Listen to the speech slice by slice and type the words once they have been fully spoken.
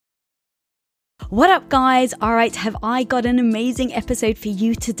What up, guys? All right, have I got an amazing episode for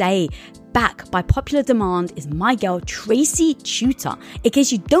you today. Back by popular demand is my girl Tracy Tutor. In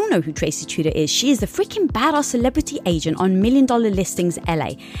case you don't know who Tracy Tutor is, she is the freaking badass celebrity agent on $1 Million Listings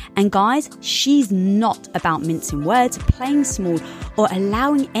LA. And guys, she's not about mincing words, playing small, or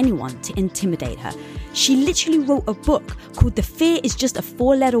allowing anyone to intimidate her. She literally wrote a book called The Fear is Just a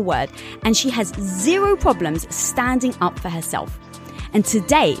 4-Letter Word, and she has zero problems standing up for herself. And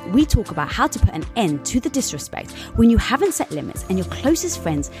today, we talk about how to put an end to the disrespect when you haven't set limits and your closest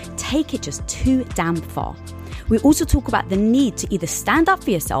friends take it just too damn far. We also talk about the need to either stand up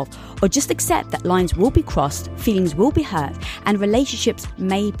for yourself or just accept that lines will be crossed, feelings will be hurt, and relationships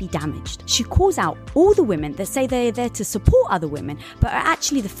may be damaged. She calls out all the women that say they're there to support other women, but are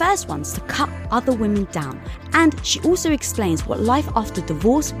actually the first ones to cut other women down. And she also explains what life after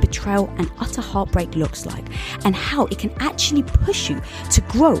divorce, betrayal, and utter heartbreak looks like, and how it can actually push you to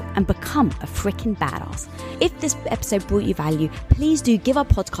grow and become a freaking badass. If this episode brought you value, please do give our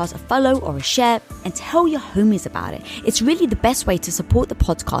podcast a follow or a share and tell your homies about it. It's really the best way to support the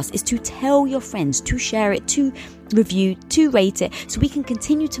podcast is to tell your friends, to share it, to review, to rate it, so we can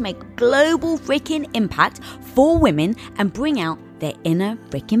continue to make global freaking impact for women and bring out their inner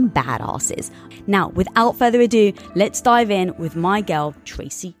freaking badasses. Now, without further ado, let's dive in with my girl,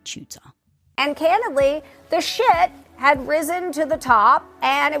 Tracy Tutor. And candidly, the shit had risen to the top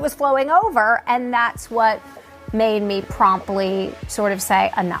and it was flowing over, and that's what made me promptly sort of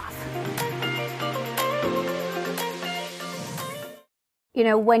say enough. You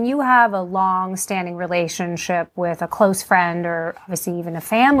know, when you have a long-standing relationship with a close friend or obviously even a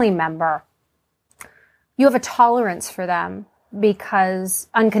family member, you have a tolerance for them because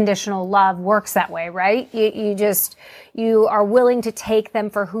unconditional love works that way, right? You are willing to take them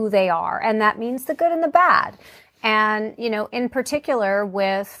for who they are, and that means the good and the bad. And, you know, in particular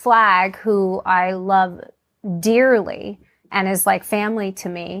with Flag, who I love dearly and is like family to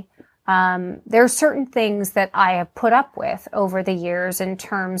me, there are certain things that I have put up with over the years in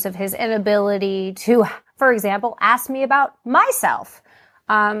terms of his inability to, for example, ask me about myself.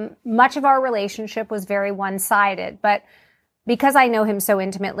 Much of our relationship was very one-sided, but because I know him so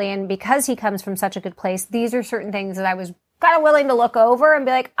intimately and because he comes from such a good place, these are certain things that I was kind of willing to look over and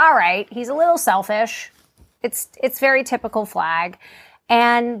be like, all right, he's a little selfish. It's very typical Flag.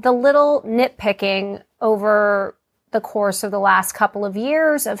 And the little nitpicking over the course of the last couple of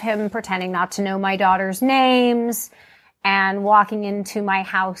years of him pretending not to know my daughter's names and walking into my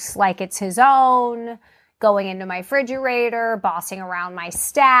house like it's his own, going into my refrigerator, bossing around my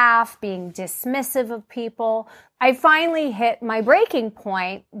staff, being dismissive of people. I finally hit my breaking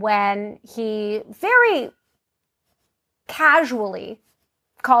point when he very casually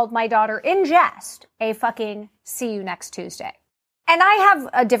called my daughter in jest a fucking see you next Tuesday. And I have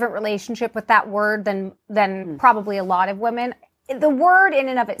a different relationship with that word than probably a lot of women. The word in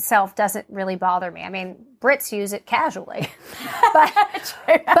and of itself doesn't really bother me. I mean, Brits use it casually.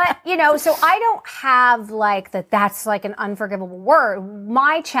 but, you know, so I don't have like that's like an unforgivable word.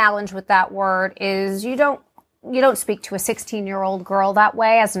 My challenge with that word is you don't speak to a 16-year-old girl that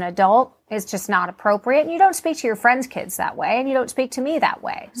way as an adult. It's just not appropriate. And you don't speak to your friends' kids that way. And you don't speak to me that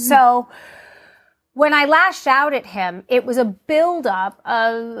way. Mm-hmm. So when I lashed out at him, it was a buildup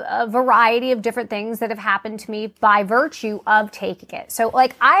of a variety of different things that have happened to me by virtue of taking it. So,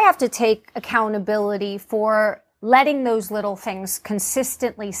 like, I have to take accountability for letting those little things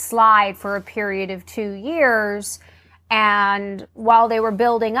consistently slide for a period of 2 years. And while they were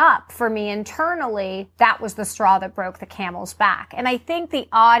building up for me internally, that was the straw that broke the camel's back. And I think the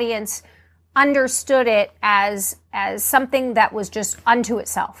audience understood it as something that was just unto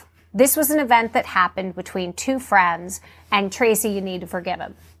itself. This was an event that happened between two friends, and Tracy, you need to forgive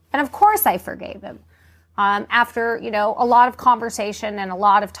him. And of course I forgave him after, you know, a lot of conversation and a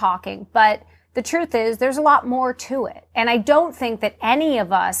lot of talking. But the truth is there's a lot more to it. And I don't think that any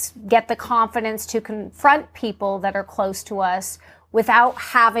of us get the confidence to confront people that are close to us without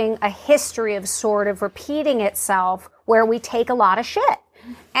having a history of sort of repeating itself where we take a lot of shit.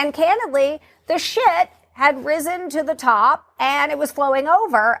 And candidly, the shit had risen to the top and it was flowing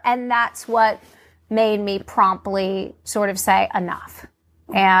over, and that's what made me promptly sort of say enough.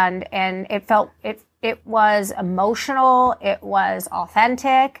 And it was emotional, it was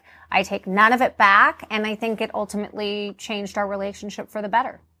authentic. I take none of it back, and I think it ultimately changed our relationship for the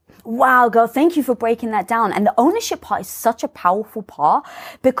better. Wow, girl, thank you for breaking that down. And the ownership part is such a powerful part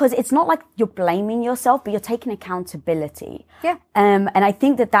because it's not like you're blaming yourself, but you're taking accountability. Yeah. And I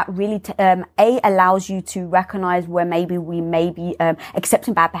think that really, allows you to recognize where maybe we may be,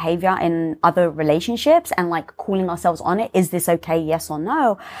 accepting bad behavior in other relationships and like calling ourselves on it. Is this okay? Yes or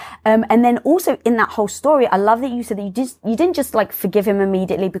no? And then also in that whole story, I love that you said that you didn't just like forgive him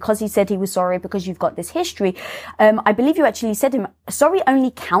immediately because he said he was sorry because you've got this history. I believe you actually said to him, sorry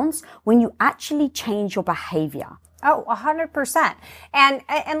only counts when you actually change your behavior. Oh, 100%.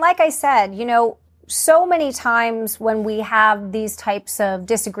 And like I said, you know, so many times when we have these types of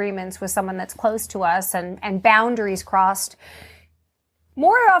disagreements with someone that's close to us and boundaries crossed,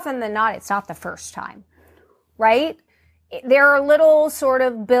 more often than not, it's not the first time, right? There are little sort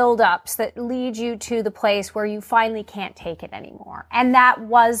of buildups that lead you to the place where you finally can't take it anymore. And that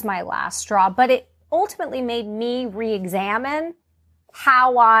was my last straw, but it ultimately made me re-examine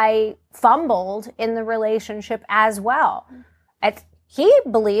how I fumbled in the relationship as well. He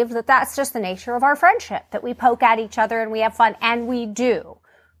believed that that's just the nature of our friendship, that we poke at each other and we have fun, and we do.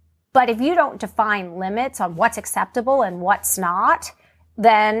 But if you don't define limits on what's acceptable and what's not,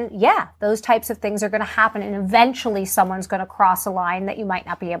 then yeah, those types of things are going to happen, and eventually someone's going to cross a line that you might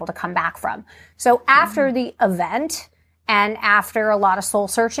not be able to come back from. So after the event, and after a lot of soul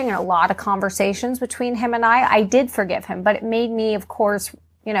searching and a lot of conversations between him and I did forgive him. But it made me, of course,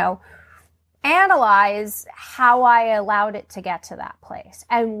 you know, analyze how I allowed it to get to that place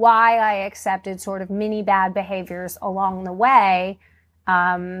and why I accepted sort of mini bad behaviors along the way,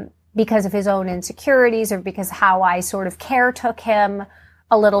 because of his own insecurities or because how I sort of caretook him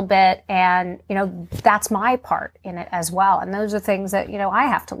a little bit. And, you know, that's my part in it as well. And those are things that, you know, I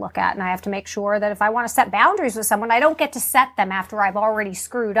have to look at, and I have to make sure that if I want to set boundaries with someone, I don't get to set them after I've already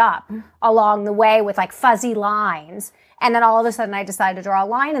screwed up along the way with like fuzzy lines. And then all of a sudden I decide to draw a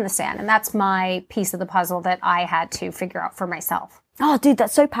line in the sand. And that's my piece of the puzzle that I had to figure out for myself. Oh, dude,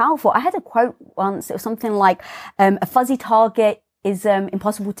 that's so powerful. I had a quote once. It was something like, a fuzzy target is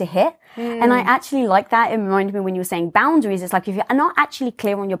impossible to hit. And I actually like that. It reminded me when you were saying boundaries. It's like if you're not actually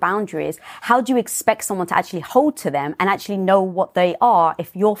clear on your boundaries, how do you expect someone to actually hold to them and actually know what they are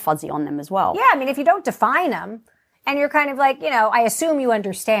if you're fuzzy on them as well? Yeah, I mean, if you don't define them and you're kind of like, you know, I assume you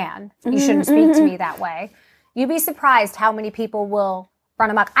understand. You shouldn't speak to me that way. You'd be surprised how many people will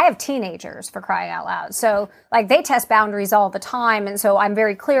run amok. I have teenagers, for crying out loud. So like they test boundaries all the time. And so I'm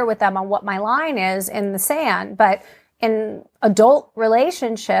very clear with them on what my line is in the sand. But in adult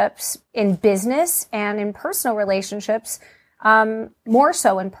relationships, in business and in personal relationships, more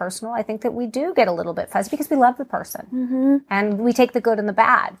so in personal, I think that we do get a little bit fuzzy because we love the person and we take the good and the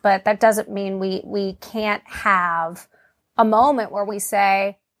bad. But that doesn't mean we can't have a moment where we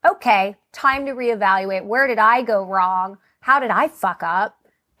say, okay, time to reevaluate. Where did I go wrong? How did I fuck up?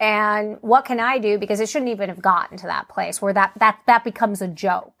 And what can I do? Because it shouldn't even have gotten to that place where that becomes a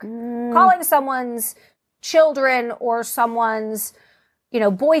joke. Calling someone's children or someone's, you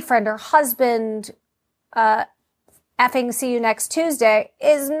know, boyfriend or husband, effing see you next Tuesday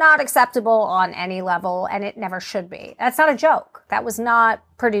is not acceptable on any level, and it never should be. That's not a joke. That was not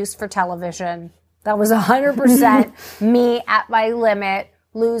produced for television. That was 100% me at my limit,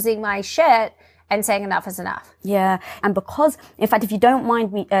 losing my shit and saying enough is enough. Yeah. And because, in fact, if you don't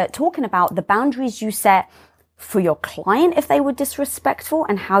mind me talking about the boundaries you set for your client if they were disrespectful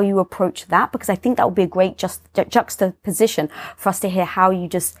and how you approach that, because I think that would be a great juxtaposition for us to hear how you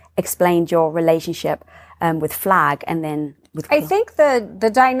just explained your relationship with Flag and then with... I think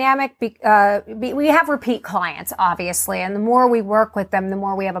the dynamic, we have repeat clients, obviously, and the more we work with them, the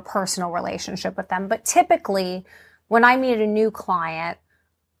more we have a personal relationship with them. But typically, when I meet a new client,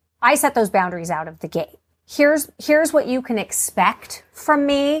 I set those boundaries out of the gate. Here's what you can expect from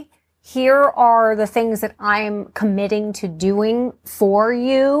me. Here are the things that I'm committing to doing for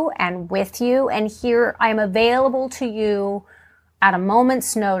you and with you. And here I'm available to you at a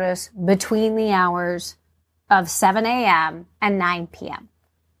moment's notice between the hours of 7 a.m. and 9 p.m.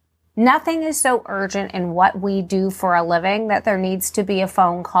 Nothing is so urgent in what we do for a living that there needs to be a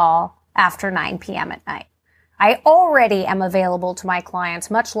phone call after 9 p.m. at night. I already am available to my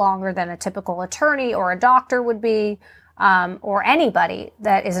clients much longer than a typical attorney or a doctor would be, or anybody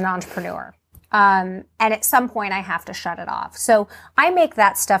that is an entrepreneur. And at some point I have to shut it off. So I make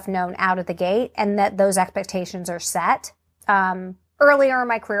that stuff known out of the gate and that those expectations are set. Earlier in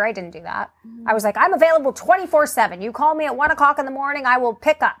my career, I didn't do that. I was like, I'm available 24/7. You call me at 1 o'clock in the morning, I will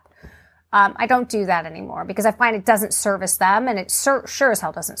pick up. I don't do that anymore because I find it doesn't service them, and it sure as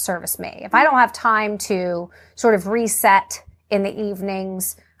hell doesn't service me. If I don't have time to sort of reset in the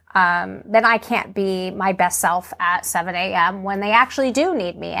evenings, then I can't be my best self at 7 a.m. when they actually do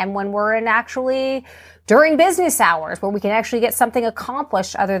need me. And when we're in actually during business hours where we can actually get something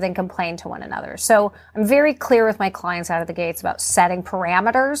accomplished other than complain to one another. So I'm very clear with my clients out of the gates about setting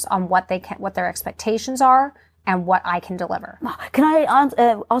parameters on what their expectations are and what I can deliver. Can I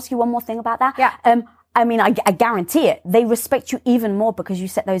ask you one more thing about that? Yeah. I mean, I guarantee it. They respect you even more because you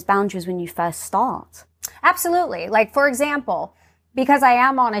set those boundaries when you first start. Absolutely. Like, for example, because I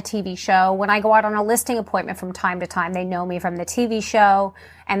am on a TV show, when I go out on a listing appointment from time to time, they know me from the TV show,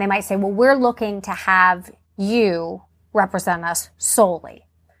 and they might say, well, we're looking to have you represent us solely.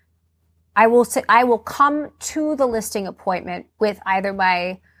 I will come to the listing appointment with either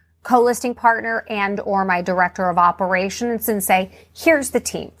my co-listing partner and or my director of operations and say, here's the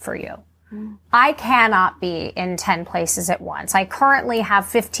team for you. I cannot be in 10 places at once. I currently have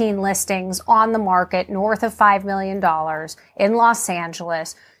 15 listings on the market north of $5 million in Los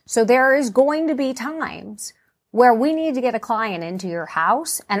Angeles. So there is going to be times where we need to get a client into your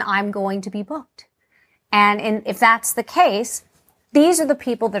house and I'm going to be booked. And if that's the case, these are the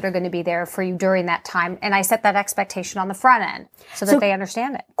people that are going to be there for you during that time. And I set that expectation on the front end so that they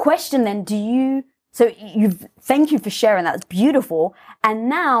understand it. Question then, thank you for sharing that. It's beautiful. And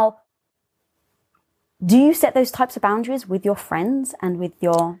now, do you set those types of boundaries with your friends and with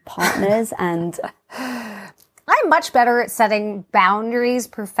your partners? And I'm much better at setting boundaries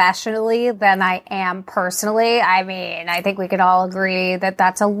professionally than I am personally. I mean, I think we could all agree that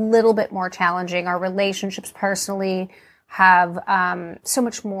that's a little bit more challenging. Our relationships personally have so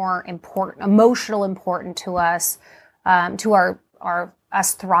much more emotional important to us, to our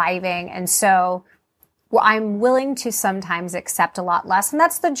us thriving. And so I'm willing to sometimes accept a lot less. And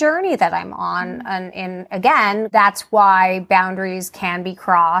that's the journey that I'm on. And again, that's why boundaries can be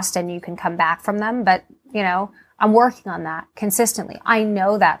crossed and you can come back from them. But, I'm working on that consistently. I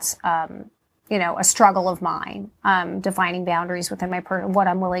know that's, a struggle of mine, defining boundaries within what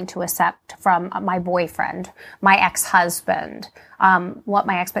I'm willing to accept from my boyfriend, my ex-husband, what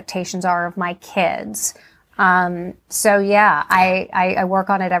my expectations are of my kids. So yeah, I work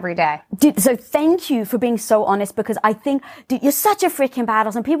on it every day. So thank you for being so honest, because I think, you're such a freaking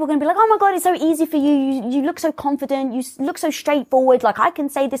badass and people are going to be like, oh my God, it's so easy for you. You look so confident. You look so straightforward. Like, I can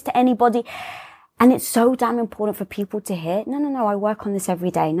say this to anybody. And it's so damn important for people to hear, no, I work on this every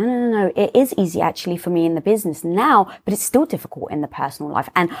day. No. It is easy actually for me in the business now, but it's still difficult in the personal life.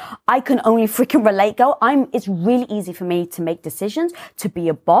 And I can only freaking relate, girl. It's really easy for me to make decisions, to be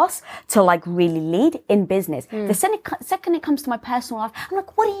a boss, to like really lead in business. The second it comes to my personal life, I'm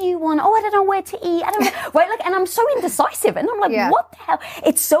like, what do you want? Oh, I don't know where to eat. I don't know. Right? Like, and I'm so indecisive. And I'm like, what the hell?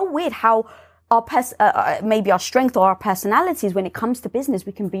 It's so weird how maybe our strength or our personalities, when it comes to business,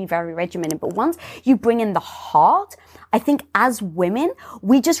 we can be very regimented. But once you bring in the heart, I think as women,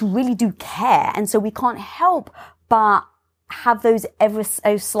 we just really do care. And so we can't help but have those ever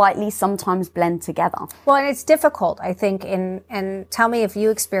so slightly sometimes blend together. Well, and it's difficult, I think, and tell me if you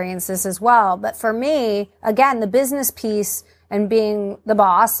experience this as well. But for me, again, the business piece and being the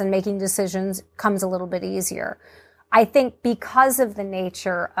boss and making decisions comes a little bit easier. I think because of the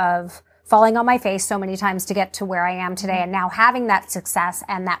nature of falling on my face so many times to get to where I am today, and now having that success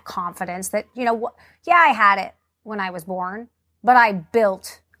and that confidence that, I had it when I was born, but I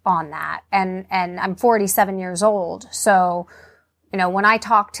built on that. And I'm 47 years old. So, when I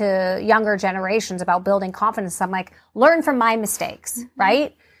talk to younger generations about building confidence, I'm like, learn from my mistakes,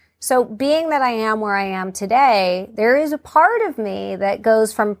 right? So being that I am where I am today, there is a part of me that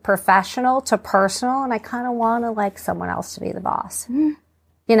goes from professional to personal, and I kind of want to like someone else to be the boss.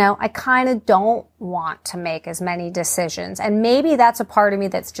 I kind of don't want to make as many decisions. And maybe that's a part of me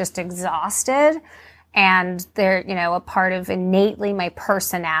that's just exhausted. And a part of innately my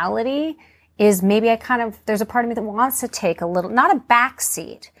personality is maybe there's a part of me that wants to take a little, not a back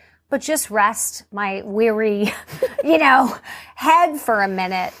seat, but just rest my weary, head for a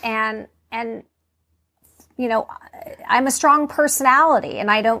minute. And I'm a strong personality, and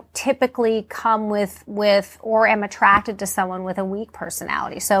I don't typically come with or am attracted to someone with a weak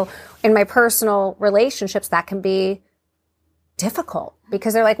personality. So in my personal relationships, that can be difficult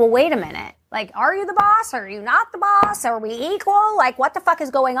because they're like, well, wait a minute. Like, are you the boss? Are you not the boss? Are we equal? Like, what the fuck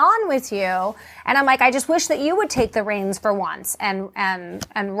is going on with you? And I'm like, I just wish that you would take the reins for once and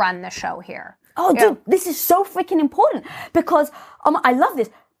run the show here. Oh, dude, this is so freaking important because I love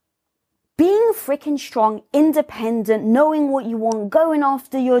this. Being freaking strong, independent, knowing what you want, going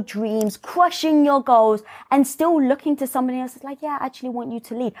after your dreams, crushing your goals, and still looking to somebody else is like, yeah, I actually want you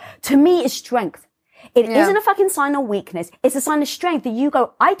to lead. To me, is strength. It isn't a fucking sign of weakness. It's a sign of strength that you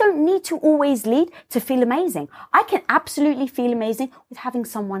go, I don't need to always lead to feel amazing. I can absolutely feel amazing with having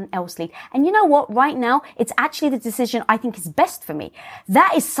someone else lead. And you know what? Right now, it's actually the decision I think is best for me.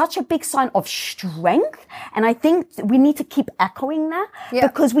 That is such a big sign of strength. And I think we need to keep echoing that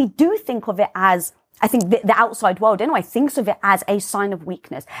because we do think of it as, I think the outside world anyway thinks of it as a sign of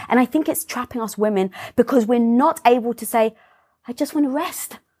weakness. And I think it's trapping us women because we're not able to say, I just want to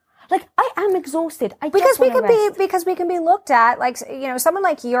rest. Like, I am exhausted. Because we can be looked at like, you know, someone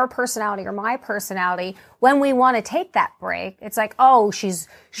like your personality or my personality, when we want to take that break, it's like, oh, she's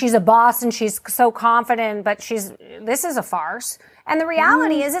a boss and she's so confident, but this is a farce. And the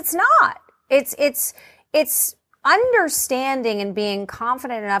reality is it's not. It's understanding and being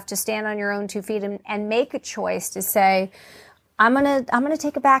confident enough to stand on your own 2 feet and make a choice to say, I'm going to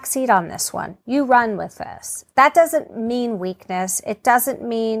take a back seat on this one. You run with this. That doesn't mean weakness. It doesn't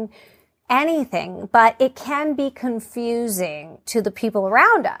mean anything, but it can be confusing to the people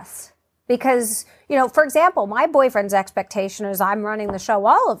around us because, you know, for example, my boyfriend's expectation is I'm running the show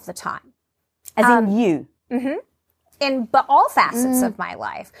all of the time. As in you. Mm-hmm. But all facets of my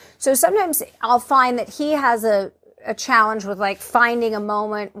life. So sometimes I'll find that he has a challenge with like finding a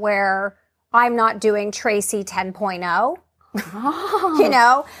moment where I'm not doing Tracy 10.0. You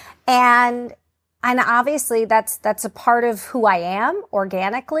know, and obviously that's a part of who I am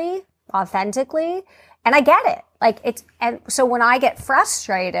organically, authentically, and I get it. Like and so when I get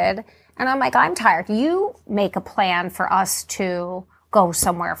frustrated and I'm like, I'm tired, you make a plan for us to go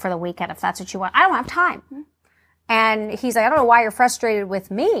somewhere for the weekend if that's what you want. I don't have time. And he's like, I don't know why you're frustrated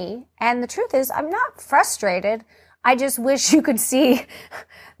with me. And the truth is, I'm not frustrated. I just wish you could see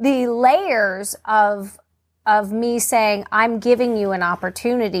the layers of me saying, I'm giving you an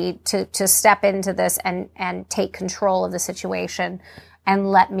opportunity to step into this and take control of the situation and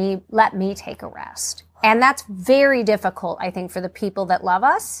let me take a rest. And that's very difficult, I think, for the people that love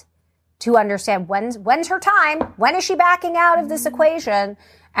us to understand when's her time? When is she backing out of this equation?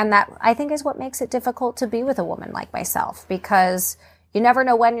 And that, I think, is what makes it difficult to be with a woman like myself, because you never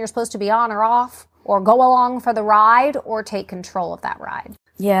know when you're supposed to be on or off, or go along for the ride, or take control of that ride.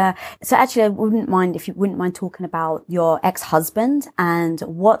 Yeah. So actually, I wouldn't mind if you wouldn't mind talking about your ex-husband and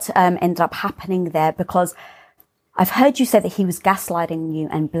what ended up happening there, because I've heard you say that he was gaslighting you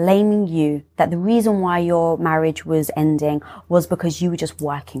and blaming you, that the reason why your marriage was ending was because you were just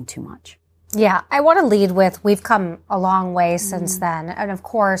working too much. Yeah. I want to lead with, we've come a long way since then. And of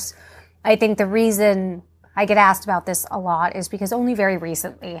course, I think the reason I get asked about this a lot is because only very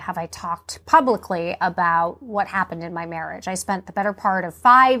recently have I talked publicly about what happened in my marriage. I spent the better part of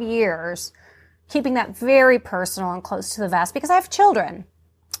 5 years keeping that very personal and close to the vest because I have children.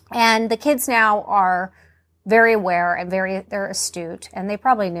 And the kids now are very aware and they're astute, and they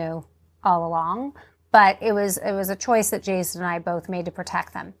probably knew all along, but it was a choice that Jason and I both made to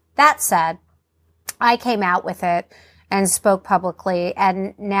protect them. That said, I came out with it and spoke publicly,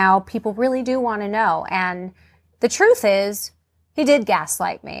 and now people really do want to know. And the truth is, he did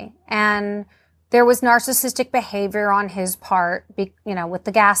gaslight me, and there was narcissistic behavior on his part, with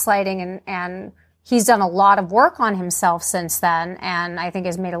the gaslighting, and he's done a lot of work on himself since then, and I think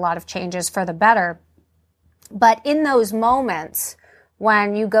has made a lot of changes for the better. But in those moments,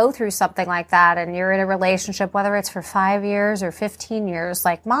 when you go through something like that and you're in a relationship, whether it's for 5 years or 15 years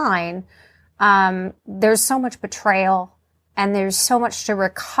like mine, there's so much betrayal and there's so much to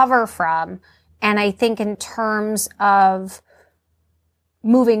recover from. And I think in terms of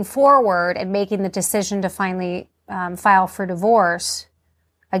moving forward and making the decision to finally file for divorce,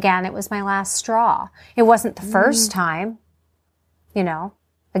 again, it was my last straw. It wasn't the first time,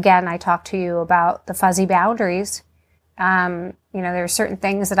 Again, I talked to you about the fuzzy boundaries. There are certain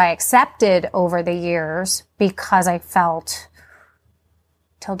things that I accepted over the years because I felt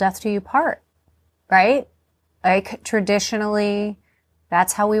till death do you part, right? Like traditionally,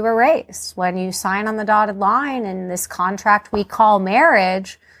 that's how we were raised. When you sign on the dotted line in this contract we call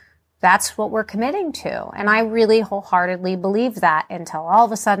marriage, that's what we're committing to. And I really wholeheartedly believed that until all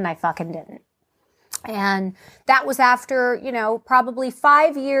of a sudden I fucking didn't. And that was after, probably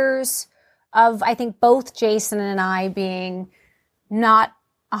 5 years of, I think, both Jason and I being not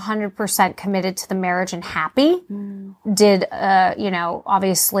 100% committed to the marriage and happy. Did,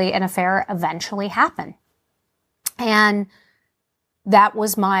 obviously an affair eventually happen. And that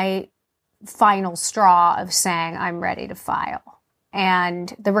was my final straw of saying, I'm ready to file.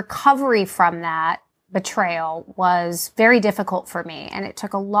 And the recovery from that betrayal was very difficult for me. And it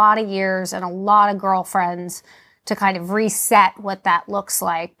took a lot of years and a lot of girlfriends to kind of reset what that looks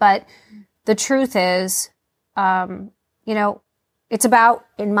like. But the truth is, It's about,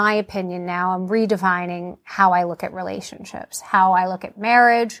 in my opinion now, I'm redefining how I look at relationships, how I look at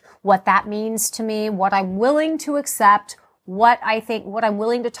marriage, what that means to me, what I'm willing to accept, what I'm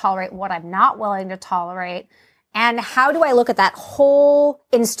willing to tolerate, what I'm not willing to tolerate, and how do I look at that whole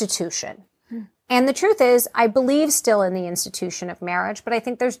institution. And the truth is, I believe still in the institution of marriage, but I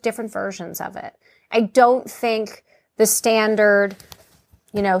think there's different versions of it. I don't think the standard,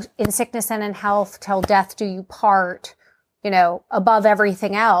 in sickness and in health, till death do you part, above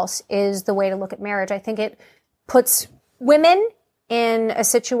everything else is the way to look at marriage. I think it puts women in a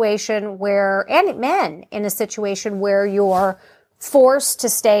situation and men in a situation where you're forced to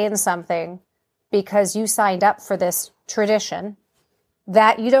stay in something because you signed up for this tradition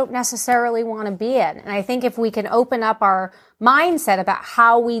that you don't necessarily want to be in. And I think if we can open up our mindset about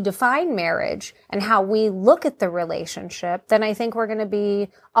how we define marriage and how we look at the relationship, then I think we're going to be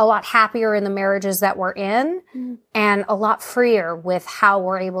a lot happier in the marriages that we're in and a lot freer with how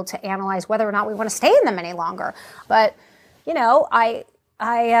we're able to analyze whether or not we want to stay in them any longer. But,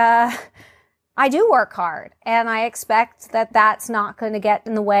 I do work hard, and I expect that that's not going to get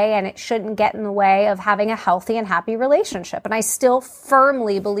in the way, and it shouldn't get in the way of having a healthy and happy relationship. And I still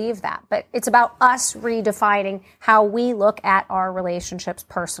firmly believe that. But it's about us redefining how we look at our relationships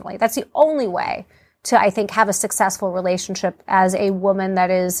personally. That's the only way to, I think, have a successful relationship as a woman that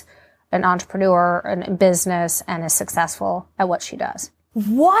is an entrepreneur and in business and is successful at what she does.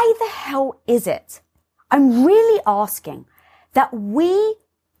 Why the hell is it, I'm really asking, that we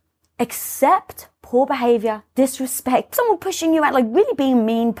accept poor behavior, disrespect, someone pushing you out, like really being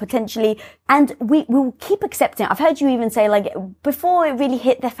mean potentially, and we will keep accepting it. I've heard you even say, like, before it really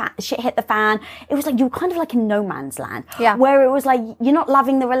shit hit the fan, it was like you were kind of like in no man's land. Yeah. Where it was like you're not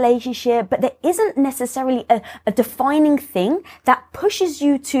loving the relationship, but there isn't necessarily a defining thing that pushes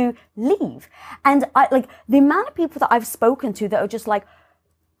you to leave. And the amount of people that I've spoken to that are just like,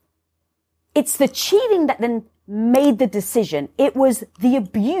 it's the cheating that then made the decision. It was the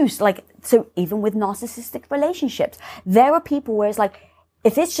abuse. So even with narcissistic relationships, there are people where it's like,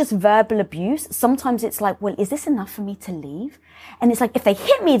 if it's just verbal abuse, sometimes it's like, well, is this enough for me to leave? And it's like, if they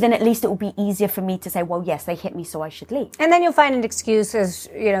hit me, then at least it will be easier for me to say, well, yes, they hit me, so I should leave. And then you'll find an excuse as,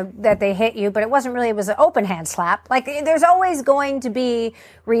 that they hit you, but it was an open hand slap. Like, there's always going to be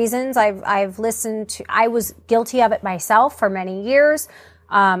reasons. I was guilty of it myself for many years.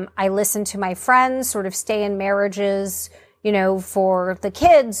 I listened to my friends sort of stay in marriages, for the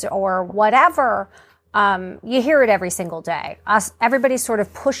kids or whatever. You hear it every single day. Everybody's sort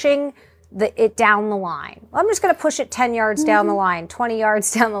of pushing it down the line. I'm just going to push it 10 yards down the line, 20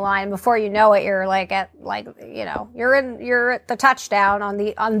 yards down the line. Before you know it, you're you're at the touchdown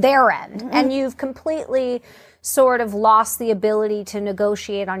on their end. And you've completely sort of lost the ability to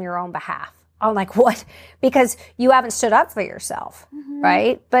negotiate on your own behalf. I'm like, what? Because you haven't stood up for yourself,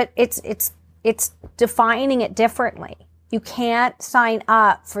 right? But it's defining it differently. You can't sign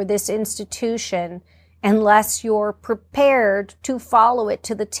up for this institution unless you're prepared to follow it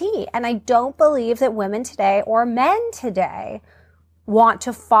to the T. And I don't believe that women today or men today want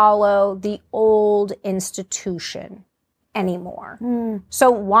to follow the old institution anymore. So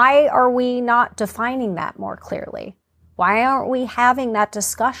why are we not defining that more clearly? Why aren't we having that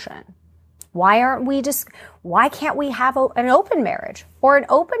discussion? Why can't we have an open marriage or an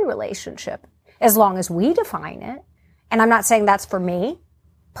open relationship as long as we define it? And I'm not saying that's for me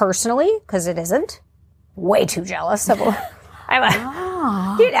personally, because it isn't. Way too jealous.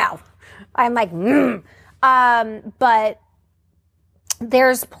 But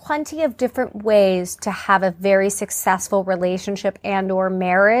there's plenty of different ways to have a very successful relationship and or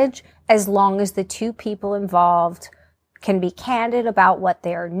marriage as long as the two people involved can be candid about what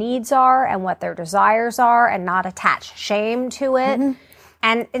their needs are and what their desires are and not attach shame to it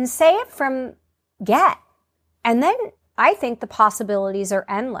and say it from get. And then I think the possibilities are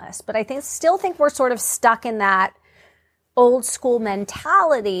endless, but I still think we're sort of stuck in that old school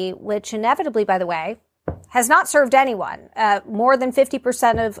mentality, which inevitably, by the way, has not served anyone. More than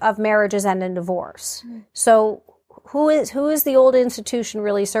 50% of marriages end in divorce. So who is the old institution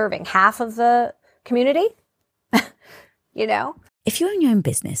really serving? Half of the community? If you own your own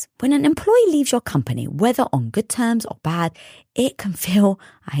business, when an employee leaves your company, whether on good terms or bad, it can feel,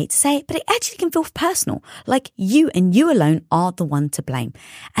 I hate to say it, but it actually can feel personal, like you and you alone are the one to blame.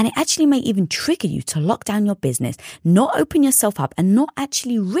 And it actually may even trigger you to lock down your business, not open yourself up and not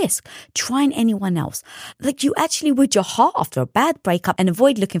actually risk trying anyone else. Like you actually would your heart after a bad breakup and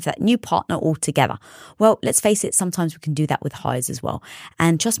avoid looking for that new partner altogether. Well, let's face it, sometimes we can do that with hires as well.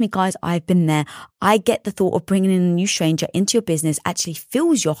 And trust me, guys, I've been there. I get the thought of bringing in a new stranger into your business actually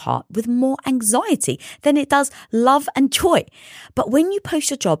fills your heart with more anxiety than it does love and joy. But when you post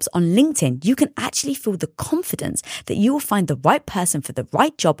your jobs on LinkedIn, you can actually feel the confidence that you will find the right person for the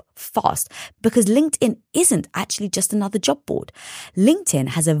right job fast, because LinkedIn isn't actually just another job board. LinkedIn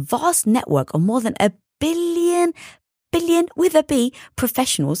has a vast network of more than a billion with a B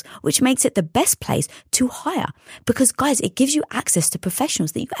professionals, which makes it the best place to hire. Because guys, it gives you access to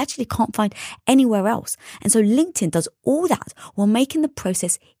professionals that you actually can't find anywhere else. And so LinkedIn does all that while making the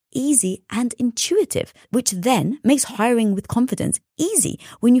process easy and intuitive, which then makes hiring with confidence easy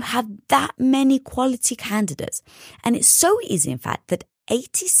when you have that many quality candidates. And it's so easy, in fact, that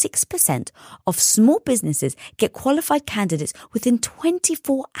 86% of small businesses get qualified candidates within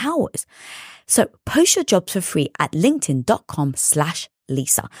 24 hours. So post your jobs for free at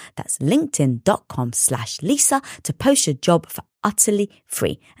linkedin.com/Lisa. That's linkedin.com/Lisa to post your job for utterly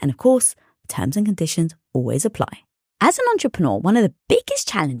free. And of course, terms and conditions always apply. As an entrepreneur, one of the biggest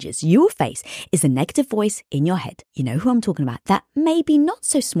challenges you will face is the negative voice in your head. You know who I'm talking about? That maybe not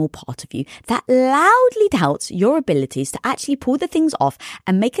so small part of you that loudly doubts your abilities to actually pull the things off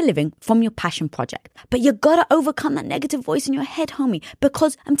and make a living from your passion project. But you gotta overcome that negative voice in your head, homie,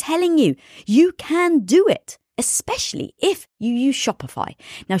 because I'm telling you, you can do it. Especially if you use Shopify.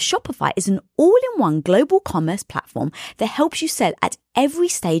 Now, Shopify is an all-in-one global commerce platform that helps you sell at every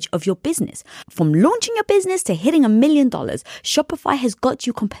stage of your business. From launching your business to hitting $1 million, Shopify has got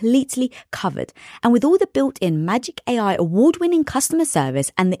you completely covered. And with all the built-in Magic AI award-winning customer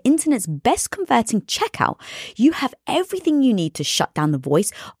service and the internet's best converting checkout, you have everything you need to shut down the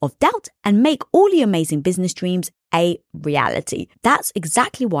voice of doubt and make all your amazing business dreams a reality. That's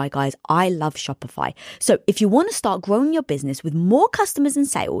exactly why, guys, I love Shopify. So if you want to start growing your business with more customers and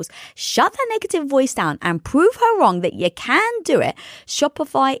sales, shut that negative voice down and prove her wrong that you can do it,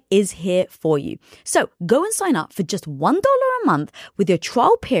 Shopify is here for you. So go and sign up for just $1 a month with your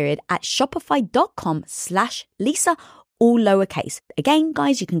trial period at shopify.com/Lisa, all lowercase. Again,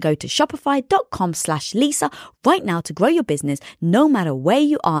 guys, you can go to shopify.com/Lisa right now to grow your business no matter where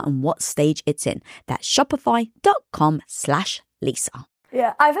you are and what stage it's in. That's shopify.com/Lisa.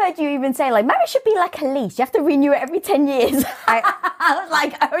 Yeah, I've heard you even say, like, marriage should be like a lease. You have to renew it every 10 years. I was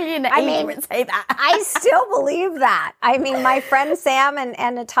like, only an idiot would say that. I still believe that. I mean, my friend Sam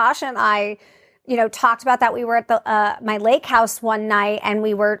and Natasha and I, talked about that. We were at my lake house one night, and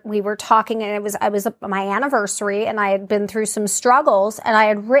we were talking, and it was my anniversary, and I had been through some struggles, and I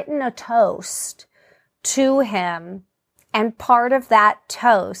had written a toast to him, and part of that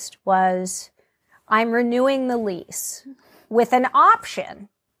toast was, I'm renewing the lease with an option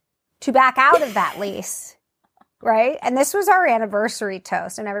to back out of that lease. Right? And this was our anniversary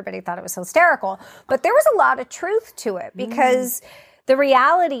toast, and everybody thought it was hysterical, but there was a lot of truth to it, because the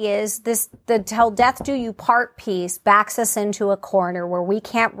reality is the till death do you part piece backs us into a corner where we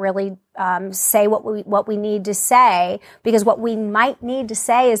can't really say what we need to say, because what we might need to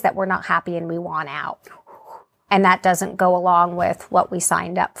say is that we're not happy and we want out. And that doesn't go along with what we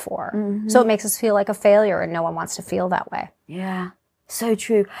signed up for. Mm-hmm. So it makes us feel like a failure, and no one wants to feel that way. Yeah. So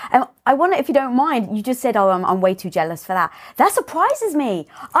true. And I wonder if you don't mind, you just said, I'm way too jealous for that. That surprises me.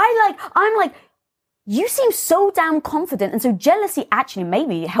 I'm like, you seem so damn confident. And so jealousy actually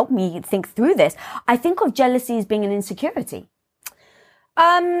maybe helped me think through this. I think of jealousy as being an insecurity.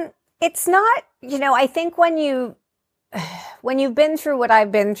 It's not, I think when you've been through what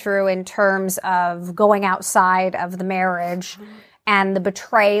I've been through in terms of going outside of the marriage and the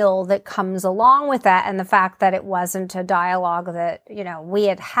betrayal that comes along with that, and the fact that it wasn't a dialogue that, we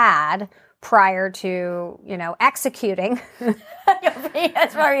had prior to, executing.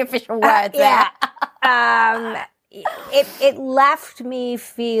 That's very official words. Yeah. It left me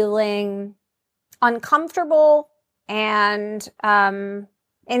feeling uncomfortable and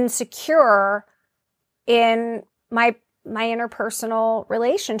insecure in my interpersonal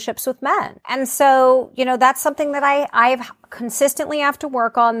relationships with men. And so, that's something that I've consistently have to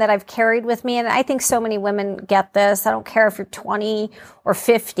work on, that I've carried with me. And I think so many women get this. I don't care if you're 20 or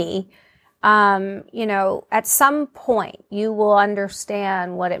 50. At some point you will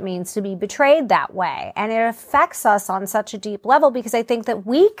understand what it means to be betrayed that way. And it affects us on such a deep level, because I think that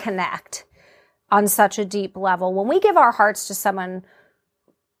we connect on such a deep level. When we give our hearts to someone,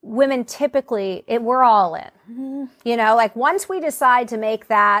 women typically, we're all in. Mm-hmm. Once we decide to make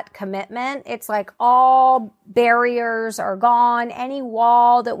that commitment, it's like all barriers are gone. Any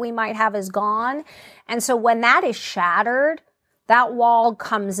wall that we might have is gone. And so when that is shattered, that wall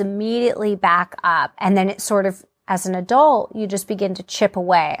comes immediately back up. And then it sort of, as an adult, you just begin to chip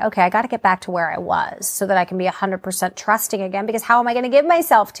away. Okay, I got to get back to where I was so that I can be 100% trusting again, because how am I going to give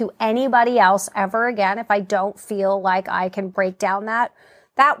myself to anybody else ever again if I don't feel like I can break down that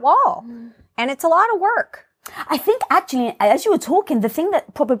wall? And it's a lot of work. I think actually, as you were talking, the thing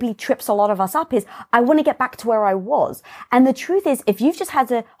that probably trips a lot of us up is I want to get back to where I was. And the truth is, if you've just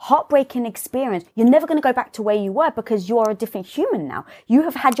had a heartbreaking experience, you're never going to go back to where you were because you are a different human now. You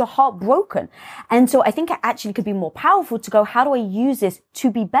have had your heart broken. And so I think it actually could be more powerful to go, how do I use this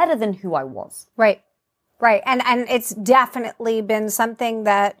to be better than who I was? Right. Right. And it's definitely been something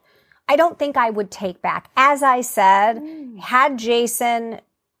that I don't think I would take back. As I said, had Jason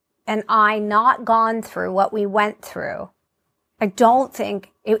and I not gone through what we went through, I don't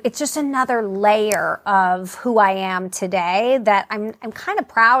think it's just another layer of who I am today that I'm kind of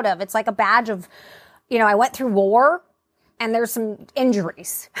proud of. It's like a badge of, I went through war and there's some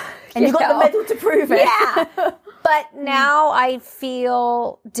injuries. And you got the medal to prove it. Yeah. But now I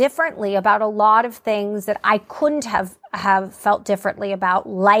feel differently about a lot of things that I couldn't have felt differently about,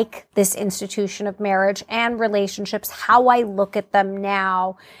 like this institution of marriage and relationships, how I look at them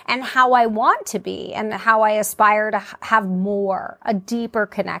now and how I want to be and how I aspire to have more, a deeper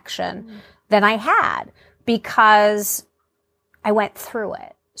connection than I had because I went through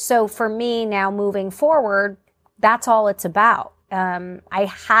it. So for me now moving forward, that's all it's about. I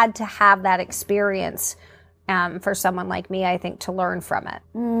had to have that experience for someone like me, I think, to learn from it.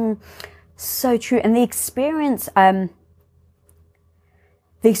 So true. And the experience can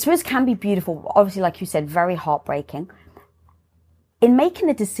be beautiful. Obviously, like you said, very heartbreaking. In making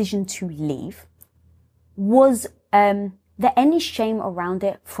a decision to leave, was there any shame around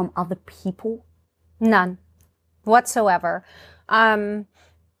it from other people? None whatsoever. I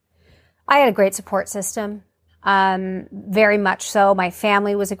had a great support system. Very much so. My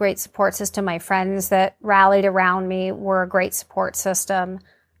family was a great support system. My friends that rallied around me were a great support system.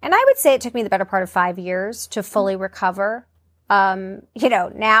 And I would say it took me the better part of 5 years to fully recover.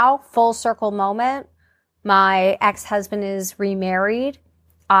 Now, full circle moment, my ex-husband is remarried.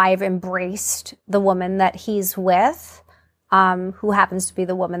 I've embraced the woman that he's with, who happens to be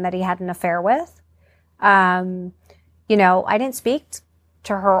the woman that he had an affair with. I didn't speak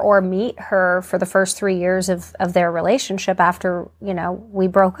to her or meet her for the first 3 years of their relationship after, we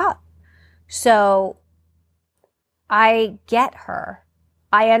broke up. So I get her.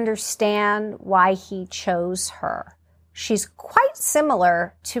 I understand why he chose her. She's quite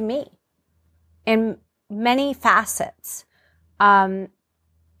similar to me in many facets.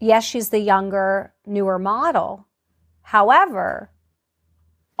 Yes, she's the younger, newer model. However,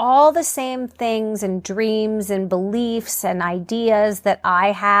 all the same things and dreams and beliefs and ideas that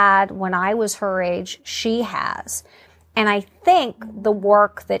I had when I was her age, she has. And I think the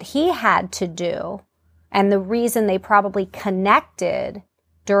work that he had to do and the reason they probably connected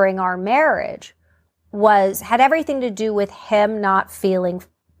during our marriage had everything to do with him not feeling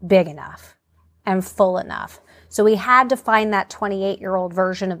big enough and full enough. So he had to find that 28-year-old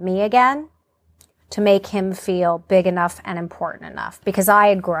version of me again to make him feel big enough and important enough because I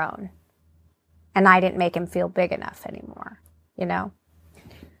had grown and I didn't make him feel big enough anymore,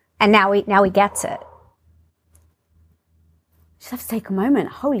 And now he gets it. Just have to take a moment.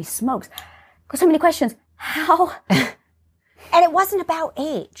 Holy smokes. Got so many questions. How? And it wasn't about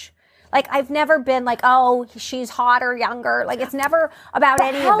age. Like, I've never been like, oh, she's hotter, younger. Like, it's never about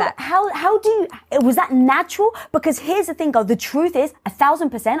any of that. How do you, was that natural? Because here's the thing, the truth is,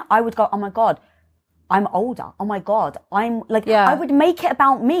 1,000%, I would go, oh my God, I'm older. Oh my God. I would make it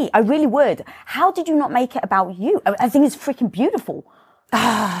about me. I really would. How did you not make it about you? I think it's freaking beautiful.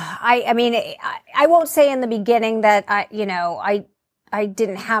 I mean, I won't say in the beginning that I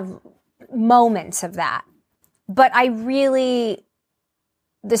didn't have moments of that, but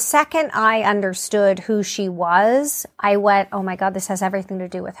the second I understood who she was, I went, oh my God, this has everything to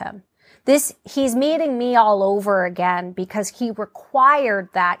do with him. He's meeting me all over again because he required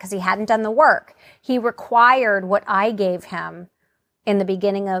that because he hadn't done the work. He required what I gave him in the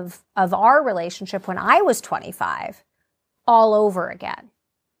beginning of our relationship when I was 25 all over again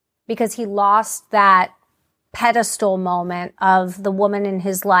because he lost that pedestal moment of the woman in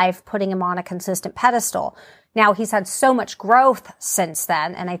his life putting him on a consistent pedestal. Now he's had so much growth since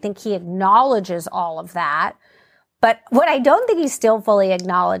then, and I think he acknowledges all of that. But what I don't think he still fully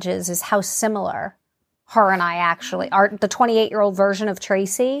acknowledges is how similar her and I actually are. The 28-year-old version of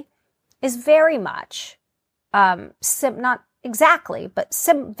Tracy is very much, not exactly, but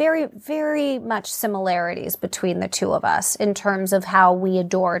very, very much similarities between the two of us in terms of how we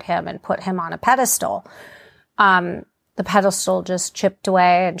adored him and put him on a pedestal. The pedestal just chipped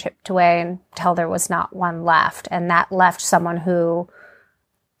away until there was not one left. And that left someone who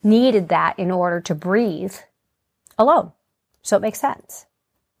needed that in order to breathe alone. So it makes sense.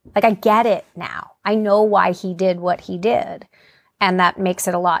 Like, I get it now. I know why he did what he did. And that makes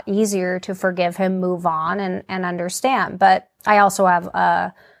it a lot easier to forgive him, move on, and understand. But I also have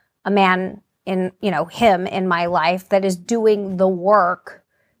a man in, him in my life that is doing the work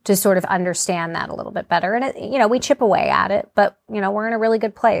to sort of understand that a little bit better. And, we chip away at it, but, we're in a really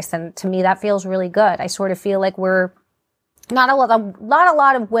good place. And to me, that feels really good. I sort of feel like we're not a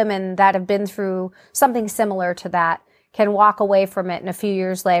lot of women that have been through something similar to that can walk away from it and a few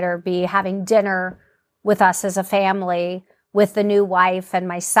years later be having dinner with us as a family with the new wife and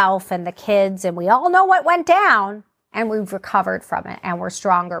myself and the kids, and we all know what went down, and we've recovered from it, and we're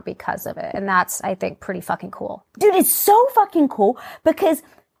stronger because of it. And that's, I think, pretty fucking cool. Dude, it's so fucking cool because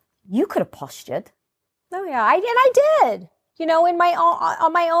you could have postured. Oh yeah, I did.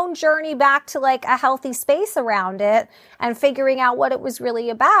 On my own journey back to like a healthy space around it and figuring out what it was really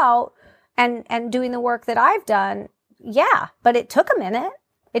about and doing the work that I've done. Yeah, but it took a minute.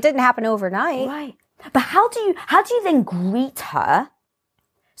 It didn't happen overnight. Right. But how do you then greet her?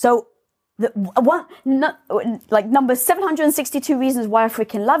 So number 762 reasons why I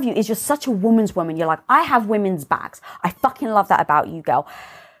freaking love you is you're such a woman's woman. You're like, I have women's backs. I fucking love that about you, girl.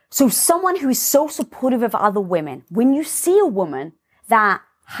 So someone who is so supportive of other women, when you see a woman that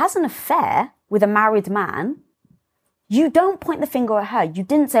has an affair with a married man, you don't point the finger at her. You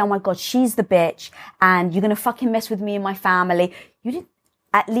didn't say, oh my God, she's the bitch and you're going to fucking mess with me and my family. You didn't,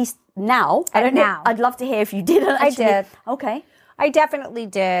 at least now. I don't know. I'd love to hear if you did. I did. Okay. I definitely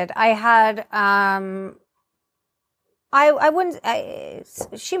did. I had, I wouldn't,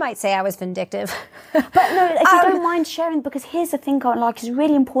 she might say I was vindictive. But no, if you don't mind sharing, because here's the thing, it's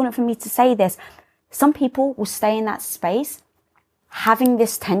really important for me to say this. Some people will stay in that space having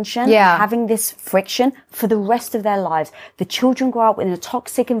this tension, having this friction for the rest of their lives. The children grow up in a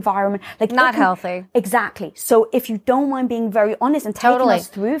toxic environment. Not healthy. Exactly. So if you don't mind being very honest and taking us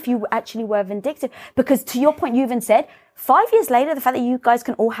through if you actually were vindictive, because to your point, you even said, 5 years later, the fact that you guys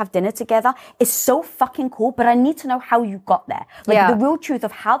can all have dinner together is so fucking cool, but I need to know how you got there. The real truth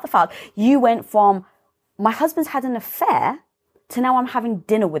of how the fuck you went from, my husband's had an affair, to now I'm having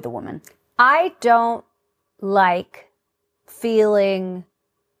dinner with a woman. I don't like feeling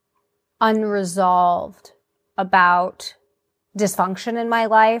unresolved about dysfunction in my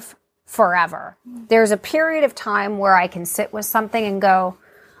life forever. There's a period of time where I can sit with something and go,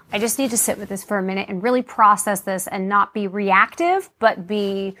 I just need to sit with this for a minute and really process this and not be reactive, but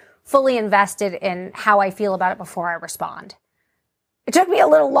be fully invested in how I feel about it before I respond. It took me a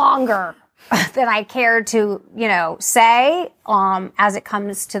little longer than I cared to, say, as it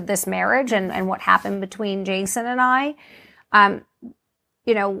comes to this marriage and what happened between Jason and I.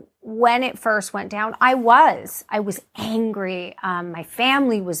 When it first went down, I was angry. My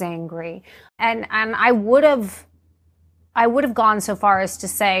family was angry, and I would have gone so far as to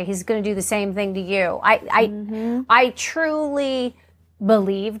say he's going to do the same thing to you. I truly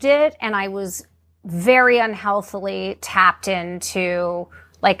believed it, and I was very unhealthily tapped into,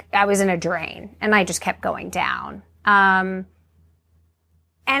 I was in a drain, and I just kept going down.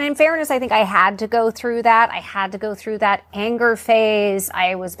 And in fairness, I think I had to go through that. I had to go through that anger phase.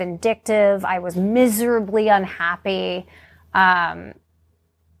 I was vindictive. I was miserably unhappy.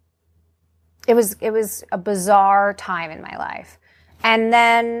 It was a bizarre time in my life. And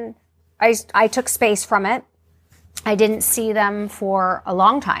then I took space from it. I didn't see them for a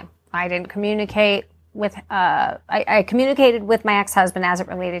long time. I didn't communicate with, I communicated with my ex-husband as it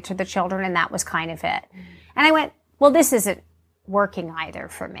related to the children, and that was kind of it. And I went, well, this isn't working either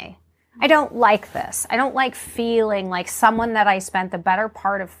for me. I don't like this. I don't like feeling like someone that I spent the better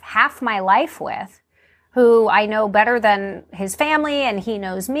part of half my life with, who I know better than his family, and he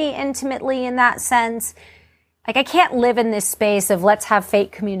knows me intimately in that sense. I can't live in this space of let's have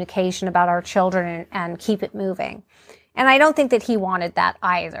fake communication about our children and keep it moving. And I don't think that he wanted that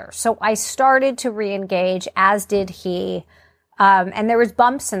either. So I started to re-engage, as did he. And there was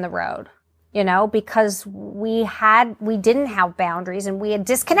bumps in the road, because we didn't have boundaries and we had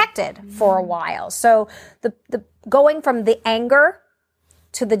disconnected for a while. So the going from the anger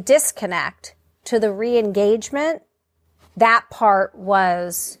to the disconnect to the re-engagement, that part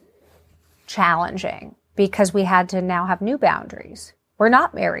was challenging because we had to now have new boundaries. We're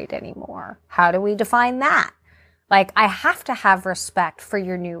not married anymore. How do we define that? I have to have respect for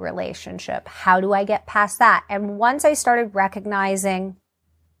your new relationship. How do I get past that? And once I started recognizing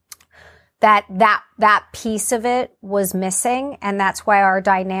that piece of it was missing, and that's why our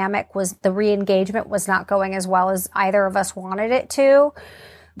dynamic was, the re-engagement was not going as well as either of us wanted it to,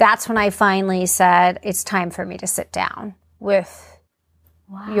 that's when I finally said, it's time for me to sit down with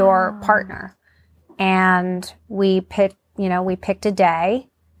your partner. And we picked a day,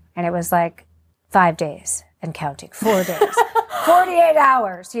 and it was 5 days and counting, 4 days, 48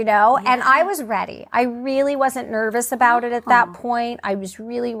 hours, you know? Yeah. And I was ready. I really wasn't nervous about it at that point. I was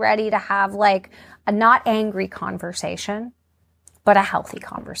really ready to have like a not angry conversation, but a healthy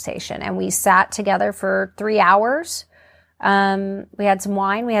conversation. And we sat together for 3 hours. We had some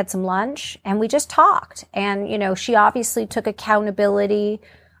wine, we had some lunch, and we just talked. And, you know, she obviously took accountability,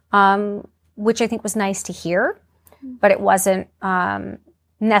 which I think was nice to hear, but it wasn't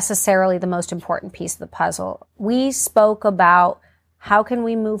necessarily the most important piece of the puzzle. We spoke about how can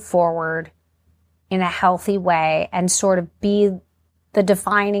we move forward in a healthy way and sort of be the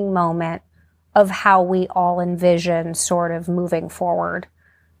defining moment of how we all envision sort of moving forward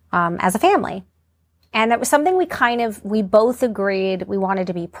as a family. And it was something we both agreed we wanted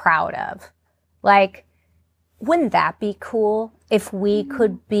to be proud of. Like, wouldn't that be cool if we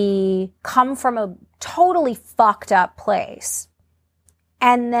could come from a totally fucked up place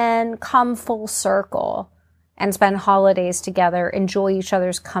and then come full circle and spend holidays together, enjoy each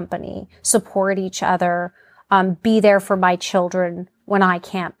other's company, support each other, be there for my children when I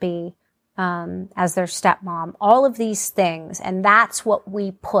can't be, as their stepmom, all of these things. And that's what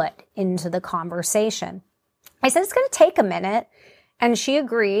we put into the conversation. I said, it's going to take a minute. And she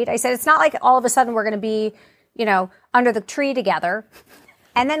agreed. I said, it's not like all of a sudden we're going to be, you know, under the tree together.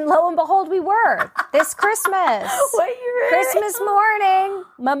 And then lo and behold, we were this Christmas. Christmas morning,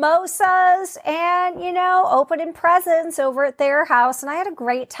 mimosas and, you know, opening presents over at their house. And I had a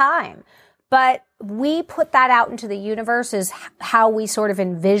great time. But we put that out into the universe as how we sort of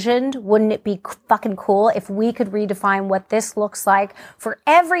envisioned. Wouldn't it be fucking cool if we could redefine what this looks like for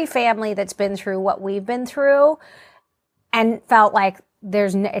every family that's been through what we've been through and felt like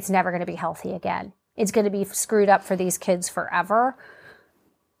it's never going to be healthy again. It's going to be screwed up for these kids forever.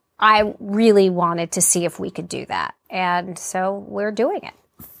 I really wanted to see if we could do that. And so we're doing it.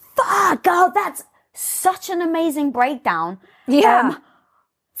 Fuck, girl, that's such an amazing breakdown. Yeah.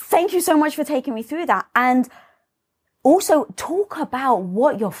 Thank you so much for taking me through that. And also talk about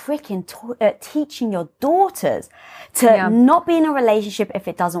what you're freaking teaching your daughters to not be in a relationship if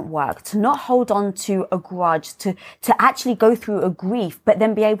it doesn't work, to not hold on to a grudge, to actually go through a grief, but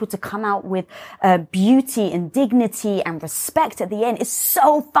then be able to come out with beauty and dignity and respect at the end is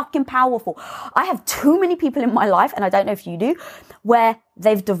so fucking powerful. I have too many people in my life, and I don't know if you do, where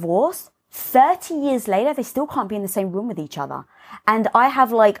they've divorced. 30 years later, they still can't be in the same room with each other. And I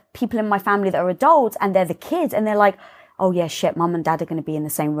have like people in my family that are adults and they're the kids and they're like, oh yeah, shit, mum and dad are going to be in the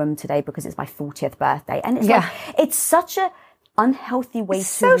same room today because it's my 40th birthday. And it's like, it's such a unhealthy way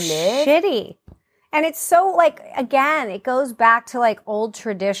to live. So shitty. And it's so like, again, it goes back to like old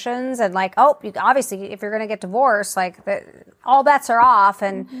traditions and like, obviously if you're going to get divorced, like all bets are off.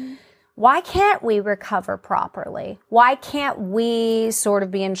 And why can't we recover properly? Why can't we sort of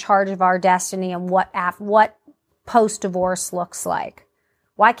be in charge of our destiny and what post-divorce looks like?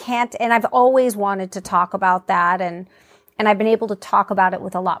 Why can't, and I've always wanted to talk about that and I've been able to talk about it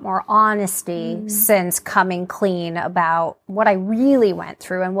with a lot more honesty since coming clean about what I really went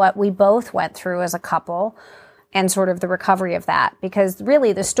through and what we both went through as a couple and sort of the recovery of that. Because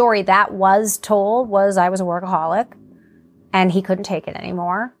really the story that was told was I was a workaholic and he couldn't take it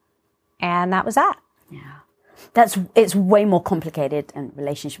anymore. And that was that. Yeah. It's way more complicated and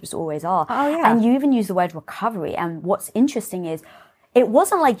relationships always are. Oh, yeah. And you even use the word recovery. And what's interesting is it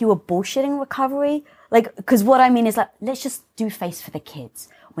wasn't like you were bullshitting recovery. Like, because what I mean is like, let's just do face for the kids.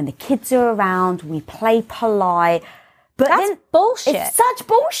 When the kids are around, we play polite. But that's bullshit. It's such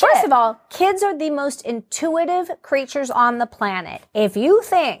bullshit. First of all, kids are the most intuitive creatures on the planet. If you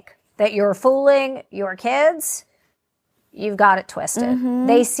think that you're fooling your kids, you've got it twisted.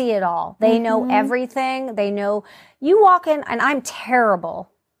 They see it all. They know everything. They know. You walk in, and I'm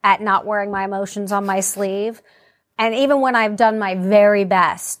terrible at not wearing my emotions on my sleeve. And even when I've done my very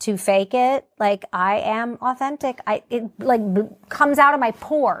best to fake it, like I am authentic. It like comes out of my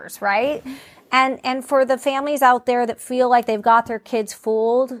pores, right? And for the families out there that feel like they've got their kids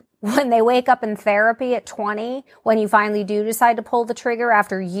fooled, when they wake up in therapy at 20, when you finally do decide to pull the trigger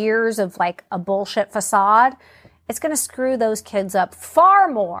after years of like a bullshit facade, it's going to screw those kids up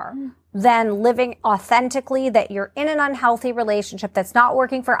far more than living authentically that you're in an unhealthy relationship that's not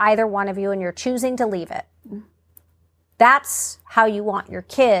working for either one of you and you're choosing to leave it. That's how you want your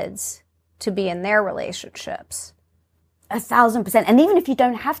kids to be in their relationships. 1,000%. And even if you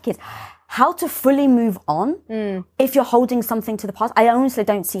don't have kids, how to fully move on if you're holding something to the past. I honestly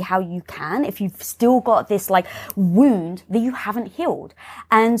don't see how you can if you've still got this like wound that you haven't healed.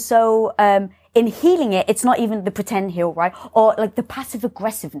 And so, in healing it, it's not even the pretend heal, right? Or like the passive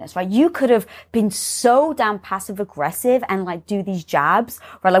aggressiveness, right? You could have been so damn passive aggressive and like do these jabs,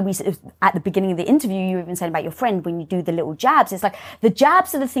 right? Like we said at the beginning of the interview, you were even saying about your friend when you do the little jabs. It's like the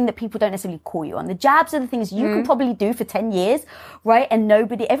jabs are the thing that people don't necessarily call you on. The jabs are the things you can probably do for 10 years, right? And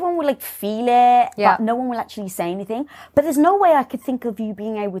everyone will like feel it, but no one will actually say anything. But there's no way I could think of you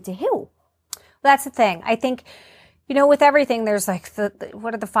being able to heal. That's the thing. I think, you know, with everything, there's like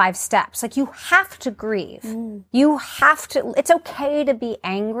what are the 5 steps? Like you have to grieve. You have to, it's okay to be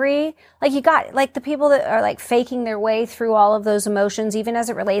angry. Like you got, like the people that are like faking their way through all of those emotions, even as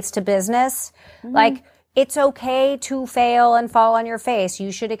it relates to business, like it's okay to fail and fall on your face.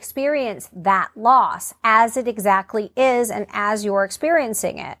 You should experience that loss as it exactly is and as you're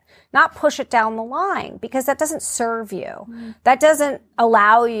experiencing it. Not push it down the line because that doesn't serve you. That doesn't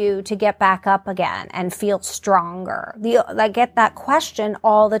allow you to get back up again and feel stronger. I get that question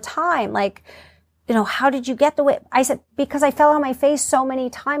all the time. Like, you know, how did you get the way? I said, because I fell on my face so many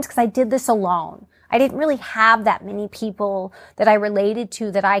times because I did this alone. I didn't really have that many people that I related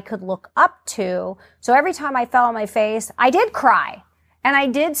to that I could look up to. So every time I fell on my face, I did cry and I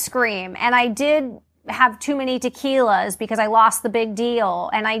did scream and I did have too many tequilas because I lost the big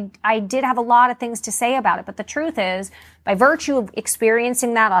deal. And I did have a lot of things to say about it. But the truth is, by virtue of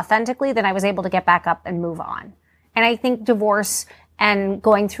experiencing that authentically, then I was able to get back up and move on. And I think divorce and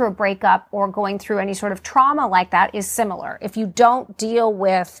going through a breakup or going through any sort of trauma like that is similar. If you don't deal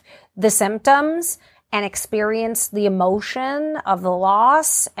with the symptoms and experience the emotion of the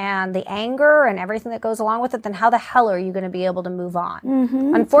loss and the anger and everything that goes along with it, then how the hell are you going to be able to move on?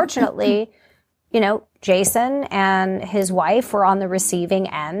 Unfortunately, you know, Jason and his wife were on the receiving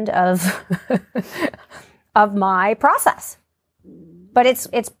end of of my process. But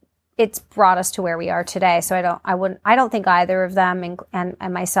it's brought us to where we are today. So I don't think either of them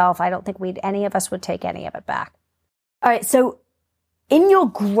and myself, I don't think any of us would take any of it back. All right. So in your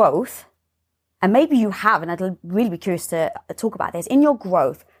growth, and maybe you have, and I'd really be curious to talk about this, in your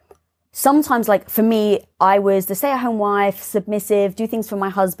growth, sometimes, like for me, I was the stay-at-home wife, submissive, do things for my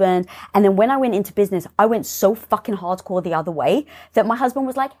husband. And then when I went into business, I went so fucking hardcore the other way that my husband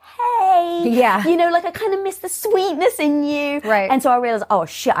was like, hey, you know, like I kind of miss the sweetness in you. Right. And so I realized, oh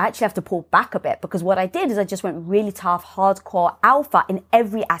shit, I actually have to pull back a bit because what I did is I just went really tough, hardcore alpha in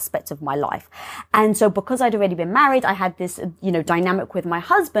every aspect of my life. And so because I'd already been married, I had this, you know, dynamic with my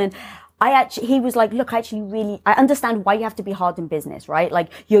husband. He was like, look, I understand why you have to be hard in business, right? Like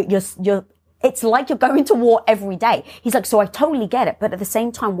it's like you're going to war every day. He's like, so I totally get it. But at the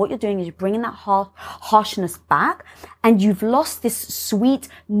same time, what you're doing is you're bringing that harshness back and you've lost this sweet,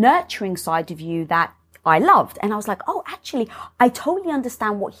 nurturing side of you that I loved. And I was like, oh, actually, I totally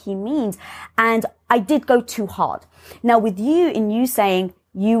understand what he means. And I did go too hard. Now with you saying,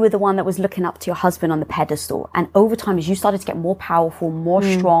 you were the one that was looking up to your husband on the pedestal. And over time, as you started to get more powerful, more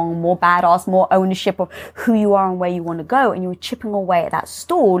strong, more badass, more ownership of who you are and where you want to go, and you were chipping away at that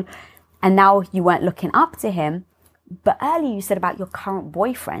stall, and now you weren't looking up to him. But earlier you said about your current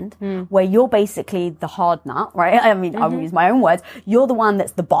boyfriend, where you're basically the hard nut, right? I mean, I'll use my own words. You're the one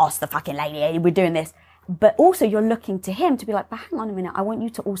that's the boss, the fucking lady, we're doing this. But also you're looking to him to be like, but hang on a minute, I want you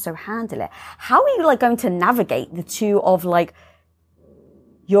to also handle it. How are you like going to navigate the two of like,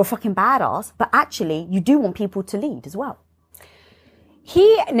 you're a fucking badass, but actually you do want people to lead as well?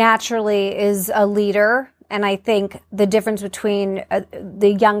 He naturally is a leader. And I think the difference between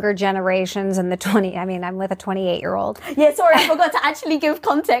the younger generations and I'm with a 28-year-old. Yeah, sorry, I forgot to actually give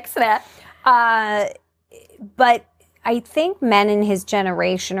context there. But I think men in his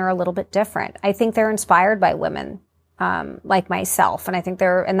generation are a little bit different. I think they're inspired by women, like myself. And I think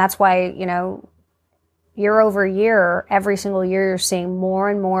and that's why, you know, year over year, every single year, you're seeing more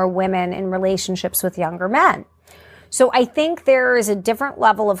and more women in relationships with younger men. So I think there is a different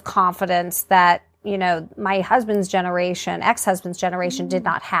level of confidence that, you know, my husband's generation, ex-husband's generation did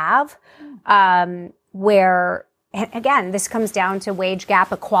not have, where, again, this comes down to wage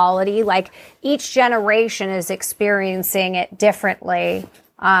gap equality. Like each generation is experiencing it differently.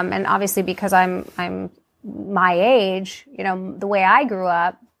 And obviously because I'm my age, you know, the way I grew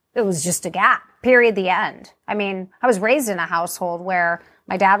up, it was just a gap. Period, the end. I mean, I was raised in a household where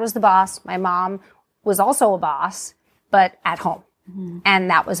my dad was the boss. My mom was also a boss, but at home. And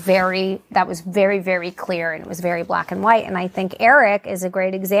that was very, very clear. And it was very black and white. And I think Eric is a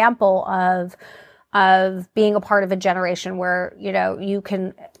great example of being a part of a generation where, you know, you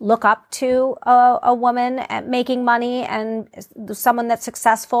can look up to a woman at making money and someone that's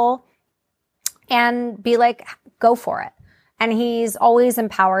successful and be like, go for it. And he's always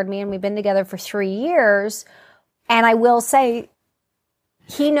empowered me, and we've been together for 3 years. And I will say,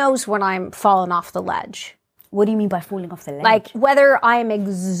 he knows when I'm falling off the ledge. What do you mean by falling off the ledge? Like whether I'm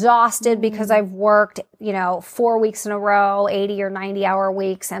exhausted because I've worked, 4 weeks in a row, 80 or 90 hour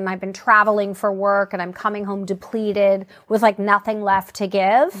weeks, and I've been traveling for work and I'm coming home depleted with like nothing left to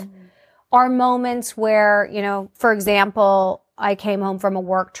give, are moments where, for example, I came home from a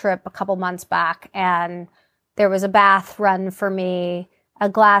work trip a couple months back and there was a bath run for me, a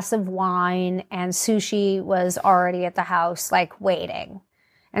glass of wine, and sushi was already at the house, like waiting.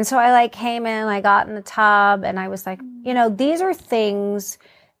 And so I like came in, I got in the tub and I was like, these are things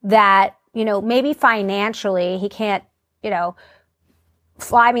that, maybe financially he can't,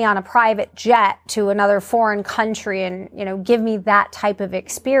 fly me on a private jet to another foreign country and, give me that type of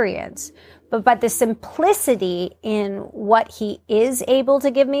experience. But the simplicity in what he is able to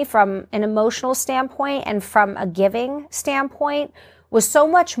give me from an emotional standpoint and from a giving standpoint was so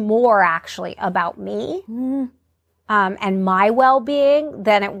much more actually about me. And my well-being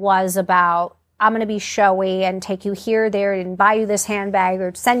than it was about, I'm going to be showy and take you here, there, and buy you this handbag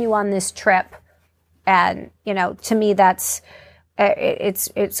or send you on this trip. And, to me, that's,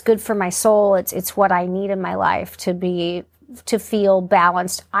 it's good for my soul. It's what I need in my life to feel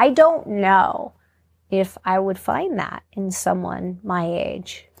balanced. I don't know if I would find that in someone my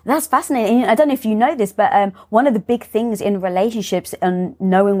age. That's fascinating. I don't know if you know this, but one of the big things in relationships and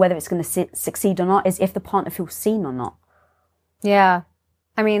knowing whether it's going to succeed or not is if the partner feels seen or not. Yeah.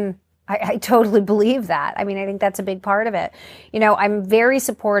 I mean, I totally believe that. I mean, I think that's a big part of it. I'm very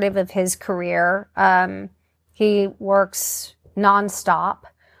supportive of his career. He works nonstop.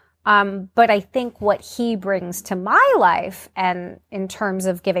 But I think what he brings to my life and in terms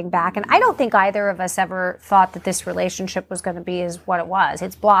of giving back, and I don't think either of us ever thought that this relationship was going to be as what it was.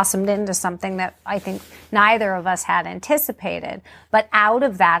 It's blossomed into something that I think neither of us had anticipated. But out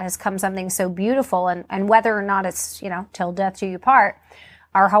of that has come something so beautiful. And whether or not it's, till death do you part,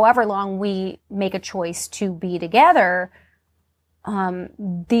 or however long we make a choice to be together,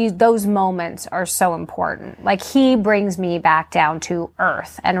 those moments are so important. Like he brings me back down to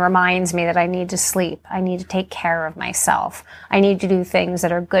earth and reminds me that I need to sleep. I need to take care of myself. I need to do things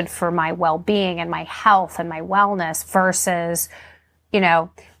that are good for my well-being and my health and my wellness versus,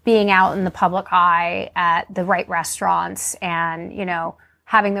 being out in the public eye at the right restaurants and,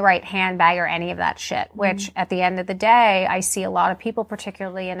 having the right handbag or any of that shit, which at the end of the day, I see a lot of people,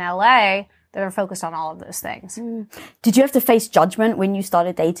 particularly in LA, that are focused on all of those things. Did you have to face judgment when you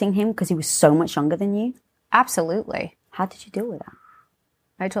started dating him because he was so much younger than you? Absolutely. How did you deal with that?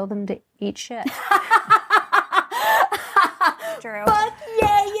 I told him to eat shit. True. Fuck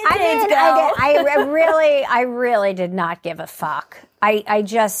yeah, you did, girl. I really did not give a fuck. I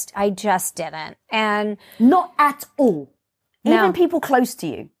just didn't. And not at all. No. Even people close to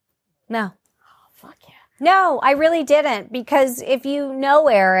you. No. Fuck yeah. No, I really didn't, because if you know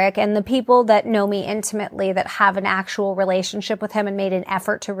Eric and the people that know me intimately that have an actual relationship with him and made an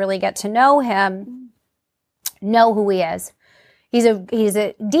effort to really get to know him, know who he is. He's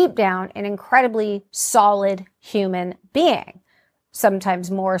a deep down an incredibly solid human being,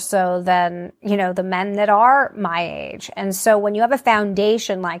 sometimes more so than, the men that are my age. And so when you have a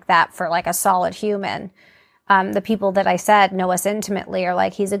foundation like that for like a solid human, the people that I said know us intimately are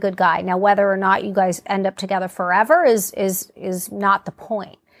like, he's a good guy. Now, whether or not you guys end up together forever is not the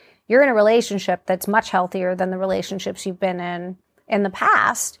point. You're in a relationship that's much healthier than the relationships you've been in the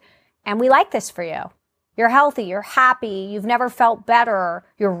past. And we like this for you. You're healthy. You're happy. You've never felt better.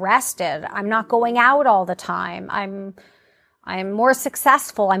 You're rested. I'm not going out all the time. I'm more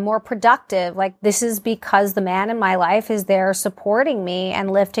successful. I'm more productive. Like, this is because the man in my life is there supporting me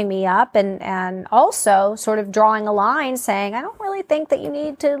and lifting me up and also sort of drawing a line saying, I don't really think that we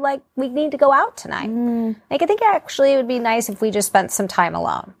need to go out tonight. Like, I think actually it would be nice if we just spent some time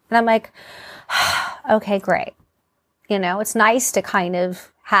alone. And I'm like, okay, great. It's nice to kind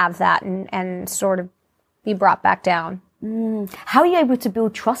of have that and sort of be brought back down. How are you able to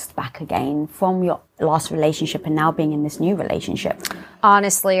build trust back again from your last relationship and now being in this new relationship?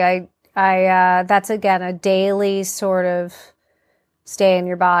 Honestly, I that's again a daily sort of stay in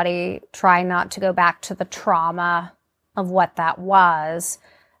your body, try not to go back to the trauma of what that was,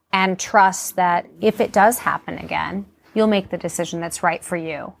 and trust that if it does happen again, you'll make the decision that's right for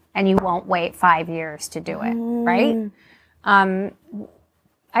you and you won't wait 5 years to do it, right?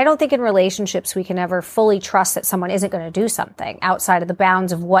 I don't think in relationships we can ever fully trust that someone isn't going to do something outside of the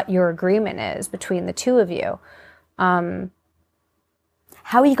bounds of what your agreement is between the two of you. How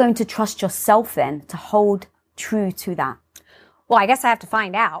are you going to trust yourself then to hold true to that? Well, I guess I have to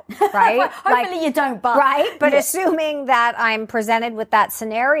find out, right? Hopefully you don't, but... Right? But assuming that I'm presented with that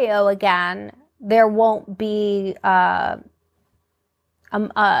scenario again, there won't be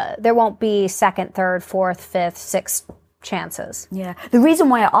there won't be second, third, fourth, fifth, sixth chances. Yeah. The reason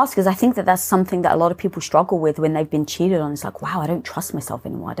why I ask is I think that that's something that a lot of people struggle with when they've been cheated on. It's like, wow, I don't trust myself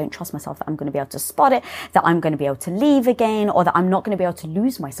anymore. I don't trust myself that I'm going to be able to spot it, that I'm going to be able to leave again, or that I'm not going to be able to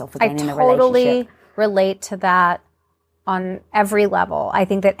lose myself again in a relationship. I totally relate to that on every level. I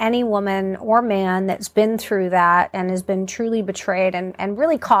think that any woman or man that's been through that and has been truly betrayed and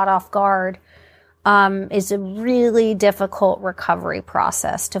really caught off guard is a really difficult recovery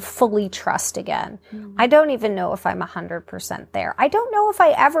process to fully trust again. I don't even know if I'm 100% there. I don't know if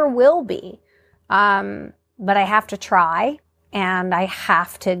I ever will be. But I have to try, and I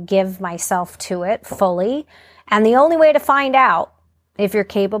have to give myself to it fully. And the only way to find out if you're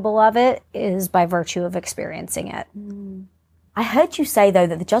capable of it is by virtue of experiencing it. I heard you say, though,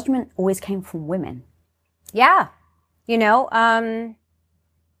 that the judgment always came from women. Yeah. You know,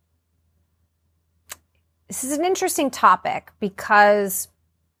 this is an interesting topic because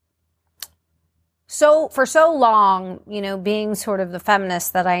for so long, you know, being sort of the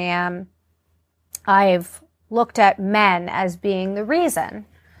feminist that I am, I've looked at men as being the reason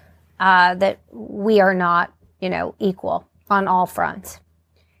that we are not, you know, equal on all fronts.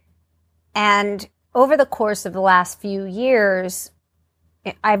 And over the course of the last few years,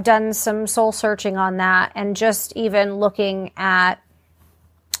 I've done some soul searching on that, and just even looking at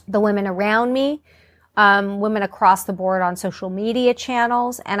the women around me, women across the board on social media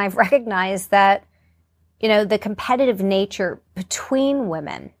channels. And I've recognized that, you know, the competitive nature between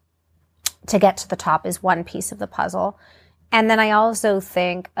women to get to the top is one piece of the puzzle. And then I also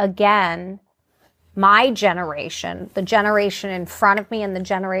think, again, my generation, the generation in front of me and the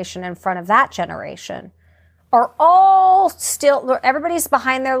generation in front of that generation are all still, everybody's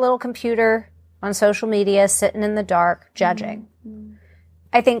behind their little computer on social media, sitting in the dark, judging.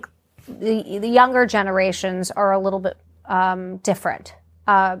 I think the younger generations are a little bit different.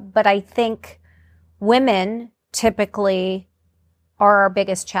 But I think women typically are our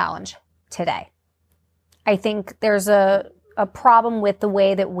biggest challenge today. I think there's a problem with the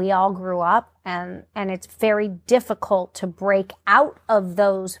way that we all grew up, and it's very difficult to break out of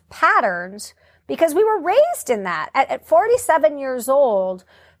those patterns because we were raised in that. At 47 years old,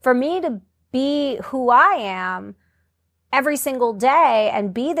 for me to be who I am every single day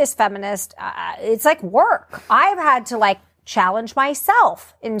and be this feminist, it's like work. I've had to like challenge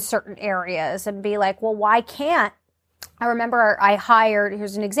myself in certain areas and be like, well, why can't I remember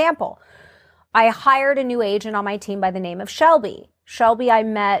here's an example. I hired a new agent on my team by the name of Shelby. Shelby I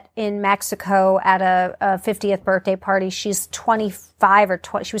met in Mexico at a 50th birthday party. She's 25 or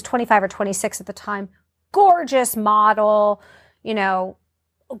she was 25 or 26 at the time. Gorgeous model, you know,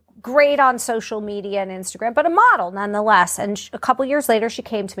 great on social media and Instagram, but a model nonetheless. And a couple years later, she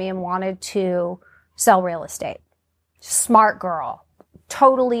came to me and wanted to sell real estate. Smart girl,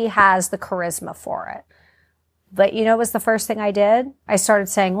 totally has the charisma for it. But you know, it was the first thing I did. I started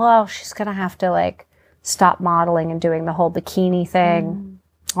saying, well, she's going to have to like stop modeling and doing the whole bikini thing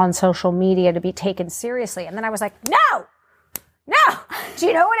on social media to be taken seriously. And then I was like, no. Do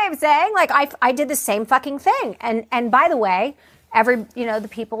you know what I'm saying? Like I did the same fucking thing. And by the way, the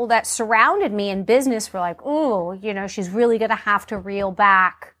people that surrounded me in business were like, ooh, you know, she's really going to have to reel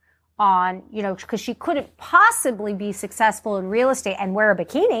back on, you know, because she couldn't possibly be successful in real estate and wear a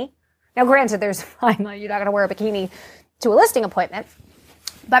bikini. Now, granted, you're not going to wear a bikini to a listing appointment,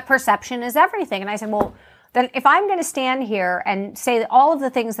 but perception is everything. And I said, well, then if I'm going to stand here and say all of the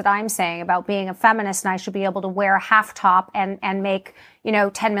things that I'm saying about being a feminist and I should be able to wear a half top and make, you know,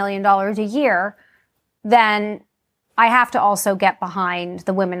 $10 million a year, then I have to also get behind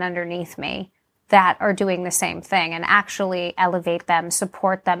the women underneath me that are doing the same thing and actually elevate them,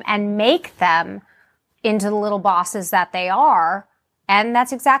 support them, and make them into the little bosses that they are. And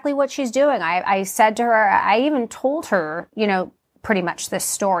that's exactly what she's doing. I said to her, I even told her, you know, pretty much this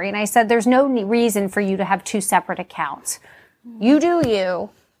story. And I said, there's no reason for you to have two separate accounts. You do you.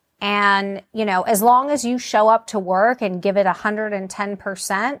 And, you know, as long as you show up to work and give it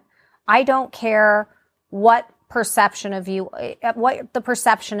 110%, I don't care what the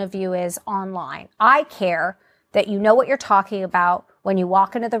perception of you is online. I care that you know what you're talking about when you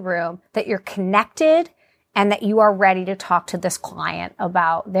walk into the room, that you're connected, and that you are ready to talk to this client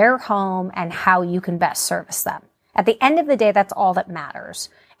about their home and how you can best service them. At the end of the day, that's all that matters.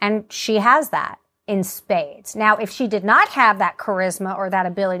 And she has that in spades. Now, if she did not have that charisma or that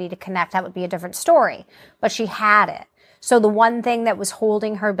ability to connect, that would be a different story. But she had it. So the one thing that was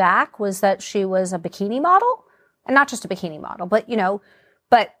holding her back was that she was a bikini model. And not just a bikini model, but, you know,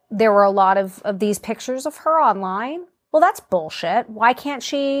 but there were a lot of these pictures of her online. well, that's bullshit. Why can't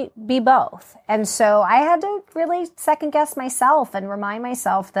she be both? And so I had to really second guess myself and remind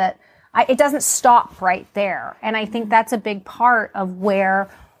myself that it doesn't stop right there. And I think that's a big part of where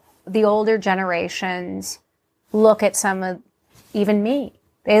the older generations look at some of, even me.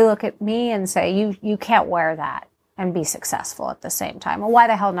 They look at me and say, you can't wear that and be successful at the same time. Well, why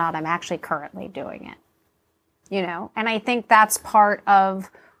the hell not? I'm actually currently doing it. You know? And I think that's part of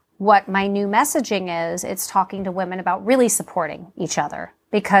what my new messaging is. It's talking to women about really supporting each other,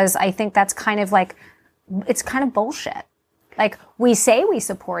 because I think that's kind of like, it's kind of bullshit. Like, we say we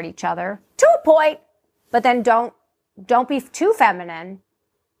support each other to a point, but then don't be too feminine.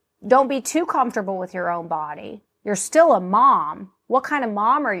 Don't be too comfortable with your own body. You're still a mom. What kind of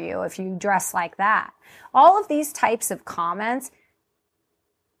mom are you if you dress like that? All of these types of comments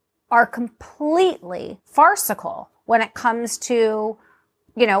are completely farcical when it comes to,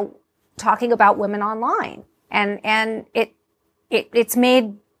 you know, talking about women online. And it's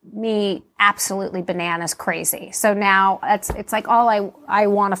made me absolutely bananas crazy. So now it's like all I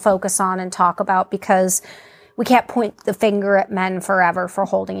want to focus on and talk about, because we can't point the finger at men forever for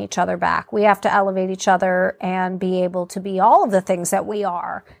holding each other back. We have to elevate each other and be able to be all of the things that we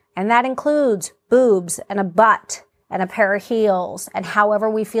are. And that includes boobs and a butt and a pair of heels and however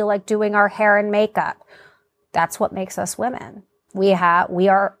we feel like doing our hair and makeup. That's what makes us women. We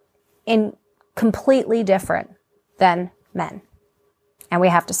are completely different than men. And we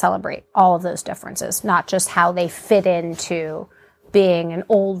have to celebrate all of those differences, not just how they fit into being an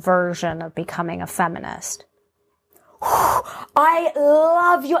old version of becoming a feminist. I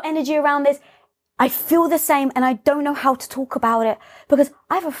love your energy around this. I feel the same, and I don't know how to talk about it because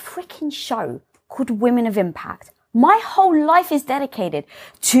I have a freaking show called Women of Impact. My whole life is dedicated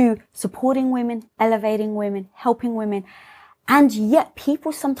to supporting women, elevating women, helping women. And yet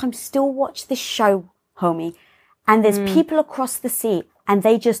people sometimes still watch this show, homie, and there's people across the sea, and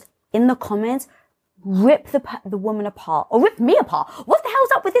they just, in the comments, rip the woman apart, or rip me apart. What the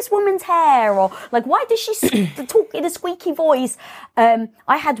hell's up with this woman's hair? Or like, why does she talk in a squeaky voice? I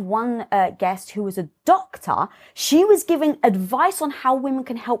had one guest who was a doctor. She was giving advice on how women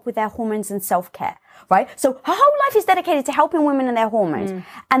can help with their hormones and self-care, right? So her whole life is dedicated to helping women and their hormones.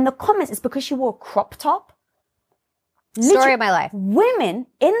 And the comments is because she wore a crop top. Story of my life. Women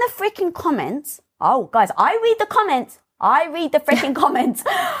in the freaking comments. Oh, guys, I read the comments. I read the freaking comments.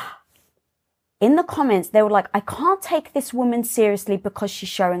 In the comments, they were like, I can't take this woman seriously because she's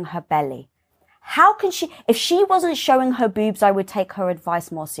showing her belly. How can she, if she wasn't showing her boobs, I would take her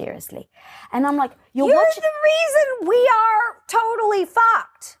advice more seriously. And I'm like, you're the reason we are totally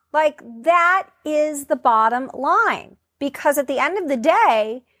fucked. Like, that is the bottom line. Because at the end of the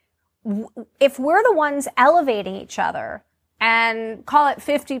day, if we're the ones elevating each other, and call it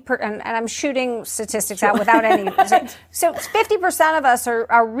 50%, and I'm shooting statistics out without any, so 50% of us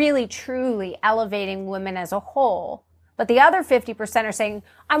are really truly elevating women as a whole. But the other 50% are saying,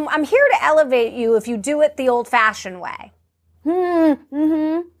 I'm here to elevate you if you do it the old fashioned way.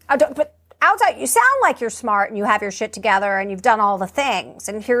 But outside, you sound like you're smart and you have your shit together and you've done all the things.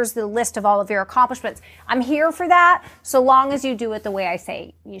 And here's the list of all of your accomplishments. I'm here for that so long as you do it the way I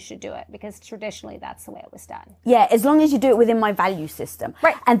say you should do it, because traditionally that's the way it was done. Yeah, as long as you do it within my value system.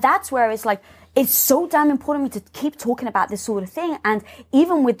 Right. And that's where it's like, it's so damn important to me to keep talking about this sort of thing. And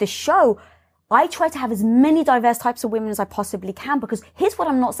even with the show, I try to have as many diverse types of women as I possibly can, because here's what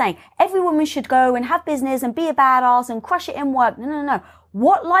I'm not saying. Every woman should go and have business and be a badass and crush it in work. No.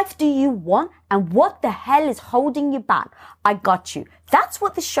 What life do you want, and what the hell is holding you back? I got you. That's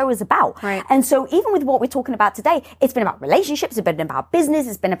what this show is about. Right. And so even with what we're talking about today, it's been about relationships, it's been about business,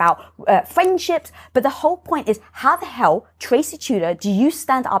 it's been about friendships. But the whole point is, how the hell, Tracy Tutor, do you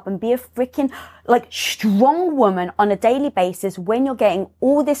stand up and be a freaking strong woman on a daily basis when you're getting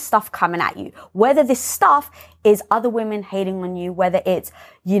all this stuff coming at you? Whether this stuff is other women hating on you, whether it's,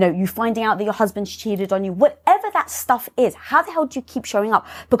 you finding out that your husband's cheated on you, whatever that stuff is, how the hell do you keep showing up?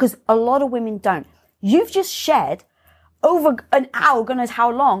 Because a lot of women don't. You've just shared over an hour, God knows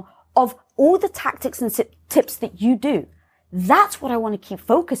how long, of all the tactics and tips that you do. That's what I want to keep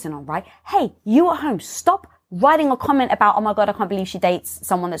focusing on, right? Hey, you at home, stop writing a comment about, oh my God, I can't believe she dates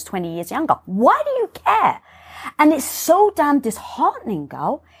someone that's 20 years younger. Why do you care? And it's so damn disheartening,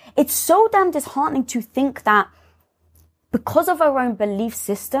 girl. It's so damn disheartening to think that because of our own belief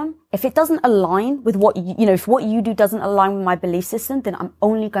system, if it doesn't align with what if what you do doesn't align with my belief system, then I'm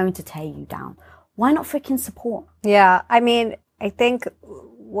only going to tear you down. Why not freaking support? Yeah. I mean, I think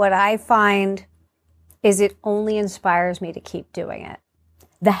what I find is it only inspires me to keep doing it.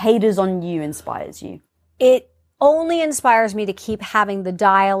 The haters on you inspires you. It only inspires me to keep having the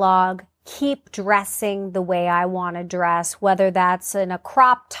dialogue, keep dressing the way I want to dress, whether that's in a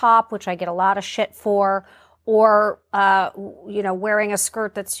crop top, which I get a lot of shit for, or, wearing a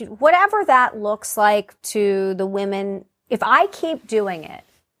skirt that's, whatever that looks like to the women, if I keep doing it,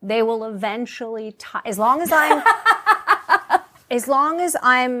 they will eventually, as long as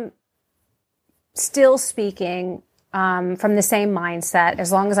I'm still speaking from the same mindset,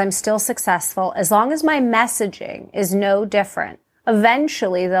 as long as I'm still successful, as long as my messaging is no different,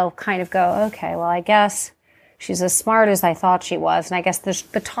 eventually they'll kind of go, okay, well, I guess she's as smart as I thought she was, and I guess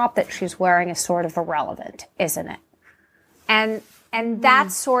the top that she's wearing is sort of irrelevant, isn't it? And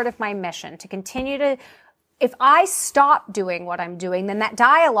that's sort of my mission, to continue to, if I stop doing what I'm doing, then that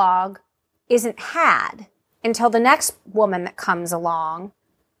dialogue isn't had until the next woman that comes along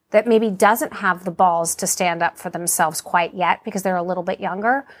that maybe doesn't have the balls to stand up for themselves quite yet because they're a little bit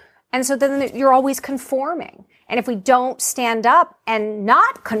younger. And so then you're always conforming. And if we don't stand up and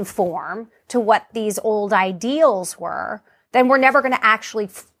not conform to what these old ideals were, then we're never going to actually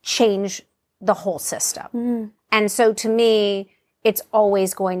change the whole system. Mm. And so to me, it's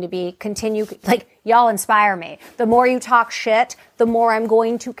always going to be continue, like, y'all inspire me. The more you talk shit, the more I'm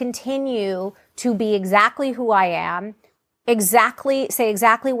going to continue to be exactly who I am, say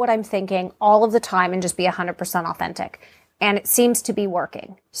exactly what I'm thinking all of the time, and just be 100% authentic. And it seems to be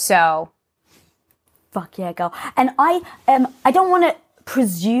working. So, fuck yeah, girl. And I don't want to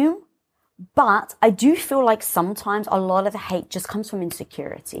presume, but I do feel like sometimes a lot of the hate just comes from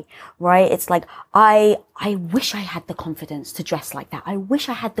insecurity, right? It's like, I wish I had the confidence to dress like that. I wish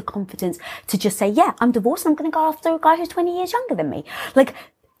I had the confidence to just say, yeah, I'm divorced and I'm going to go after a guy who's 20 years younger than me. Like,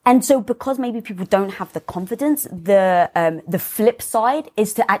 and so because maybe people don't have the confidence, the flip side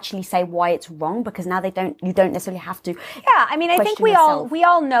is to actually say why it's wrong, because now you don't necessarily have to. Yeah. I mean, I think we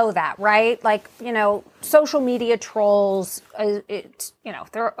all know that, right? Like, social media trolls,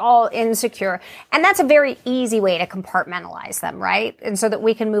 they're all insecure, and that's a very easy way to compartmentalize them, right? And so that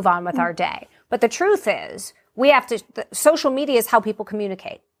we can move on with our day. But the truth is, social media is how people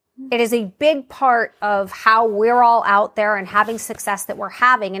communicate. It is a big part of how we're all out there and having success that we're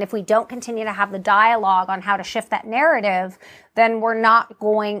having. And if we don't continue to have the dialogue on how to shift that narrative, then we're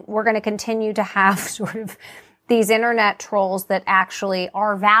going to continue to have sort of these internet trolls that actually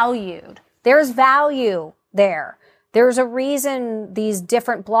are valued. There's value there. There's a reason these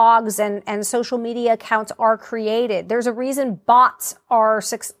different blogs and social media accounts are created. There's a reason bots are,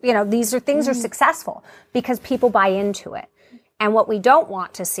 these things are successful because people buy into it. And what we don't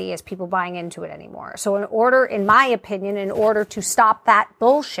want to see is people buying into it anymore. So in my opinion, in order to stop that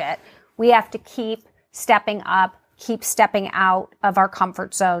bullshit, we have to keep stepping up, keep stepping out of our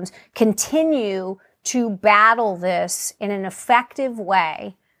comfort zones, continue to battle this in an effective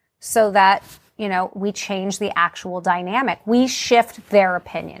way so that, we change the actual dynamic. We shift their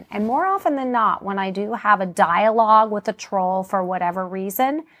opinion. And more often than not, when I do have a dialogue with a troll for whatever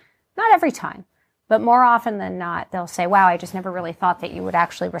reason, not every time, but more often than not, they'll say, wow, I just never really thought that you would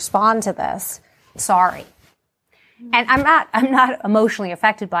actually respond to this. Sorry. And I'm not emotionally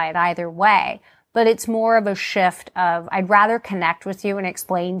affected by it either way, but it's more of a shift of, I'd rather connect with you and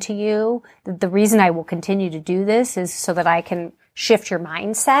explain to you that the reason I will continue to do this is so that I can shift your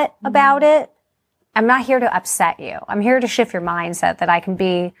mindset about it. I'm not here to upset you. I'm here to shift your mindset that I can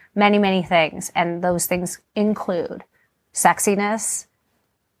be many, many things. And those things include sexiness,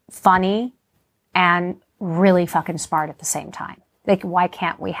 funny, and really fucking smart at the same time. Like, why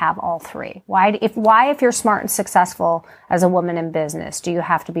can't we have all three? Why, if you're smart and successful as a woman in business, do you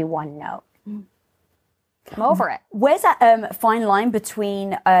have to be one note? I'm over it. Where's that fine line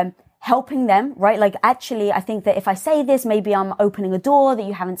between helping them, right? Like, actually, I think that if I say this, maybe I'm opening a door that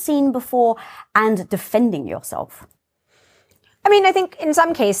you haven't seen before, and defending yourself. I mean, I think in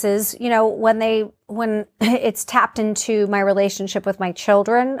some cases, when it's tapped into my relationship with my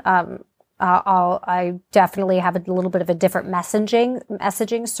children, I definitely have a little bit of a different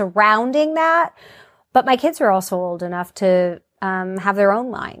messaging surrounding that. But my kids are also old enough to have their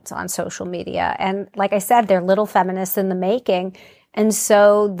own minds on social media. And like I said, they're little feminists in the making. And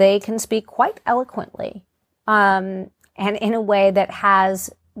so they can speak quite eloquently, and in a way that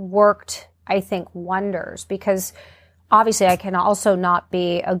has worked, I think, wonders. Because obviously I can also not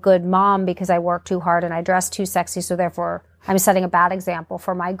be a good mom because I work too hard and I dress too sexy. So therefore I'm setting a bad example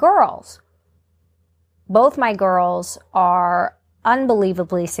for my girls. Both my girls are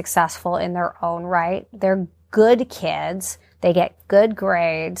unbelievably successful in their own right. They're good kids. They get good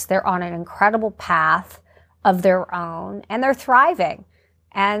grades. They're on an incredible path of their own, and they're thriving.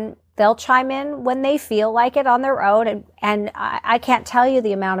 And they'll chime in when they feel like it on their own. And I can't tell you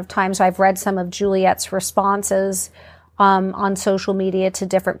the amount of times I've read some of Juliet's responses on social media to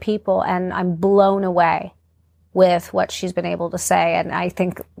different people, and I'm blown away with what she's been able to say. And I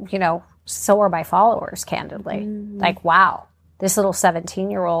think, so are my followers, candidly. Like, wow, this little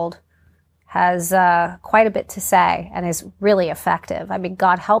 17-year-old has quite a bit to say and is really effective. I mean,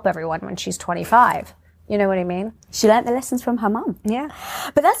 God help everyone when she's 25. You know what I mean? She learned the lessons from her mum. Yeah.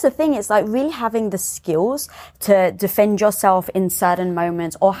 But that's the thing. It's like really having the skills to defend yourself in certain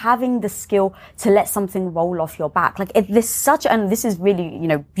moments, or having the skill to let something roll off your back. Like and this is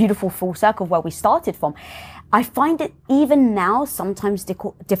really, beautiful full circle where we started from. I find it even now sometimes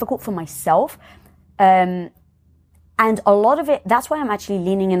difficult for myself. And a lot of it, that's why I'm actually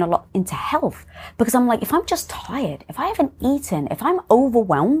leaning in a lot into health. Because I'm like, if I'm just tired, if I haven't eaten, if I'm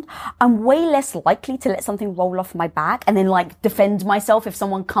overwhelmed, I'm way less likely to let something roll off my back and then like defend myself if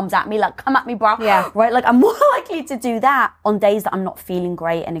someone comes at me, like, come at me, bro. Yeah. Right? Like I'm more likely to do that on days that I'm not feeling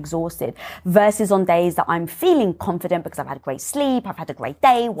great and exhausted versus on days that I'm feeling confident because I've had a great sleep, I've had a great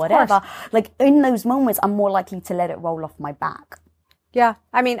day, whatever. Like in those moments, I'm more likely to let it roll off my back. Yeah.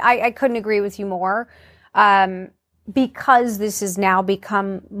 I mean, I couldn't agree with you more. Because this has now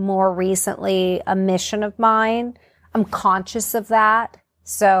become more recently a mission of mine, I'm conscious of that.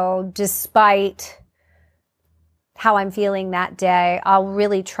 So despite how I'm feeling that day, I'll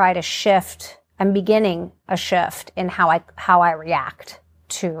really try to shift. I'm beginning a shift in how I react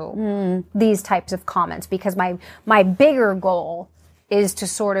to these types of comments, because my bigger goal is to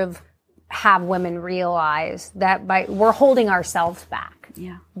sort of have women realize that we're holding ourselves back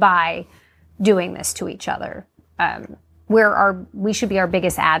by doing this to each other. We should be our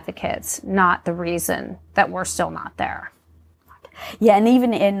biggest advocates, not the reason that we're still not there. Yeah, and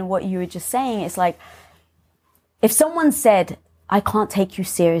even in what you were just saying, it's like, if someone said, I can't take you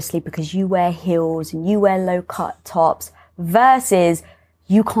seriously because you wear heels and you wear low-cut tops, versus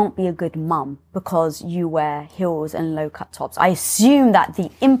you can't be a good mum because you wear heels and low-cut tops. I assume that the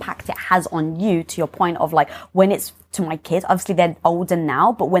impact it has on you, to your point of like, when it's to my kids, obviously they're older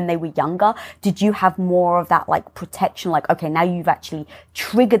now, but when they were younger, did you have more of that like protection? Like, okay, now you've actually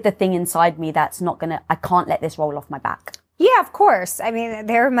triggered the thing inside me that's I can't let this roll off my back. Yeah, of course. I mean,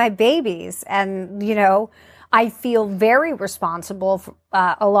 they're my babies, and, I feel very responsible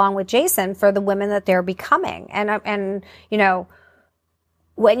along with Jason for the women that they're becoming. And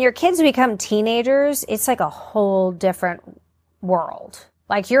when your kids become teenagers, it's like a whole different world.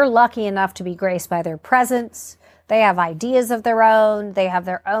 Like, you're lucky enough to be graced by their presence. They have ideas of their own. They have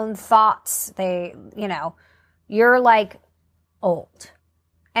their own thoughts. You're like old,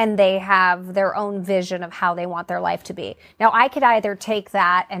 and they have their own vision of how they want their life to be. Now, I could either take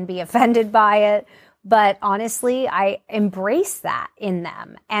that and be offended by it, but honestly, I embrace that in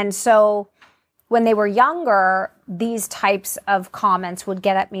them. And so when they were younger, these types of comments would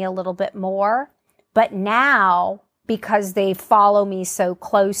get at me a little bit more. But now, because they follow me so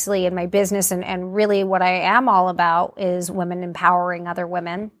closely in my business, and really what I am all about is women empowering other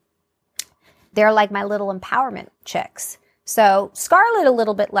women, they're like my little empowerment chicks. So Scarlett a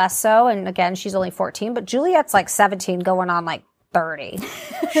little bit less so, and again, she's only 14, but Juliet's like 17 going on like 30.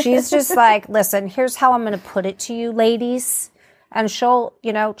 She's just like, listen, here's how I'm going to put it to you, ladies. And she'll,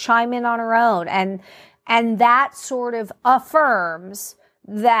 chime in on her own. And that sort of affirms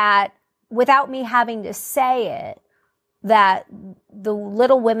that, without me having to say it, that the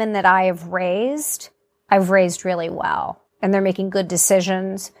little women that I've raised really well. And they're making good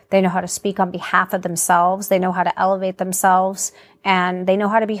decisions. They know how to speak on behalf of themselves. They know how to elevate themselves, and they know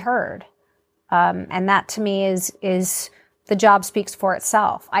how to be heard. And that to me is the job speaks for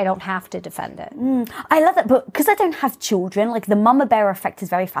itself. I don't have to defend it. I love that, but because I don't have children, like the mama bear effect is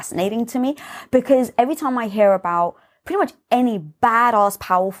very fascinating to me, because every time I hear about pretty much any badass,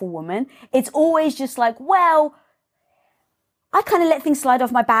 powerful woman, it's always just like, well, I kind of let things slide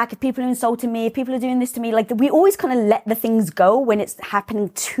off my back if people are insulting me, if people are doing this to me. Like, we always kind of let the things go when it's happening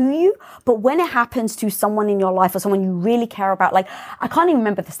to you. But when it happens to someone in your life or someone you really care about, like, I can't even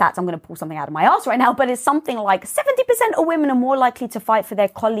remember the stats. I'm going to pull something out of my ass right now, but it's something like 70% of women are more likely to fight for their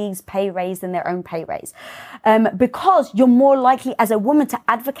colleagues' pay raise than their own pay raise. Because you're more likely as a woman to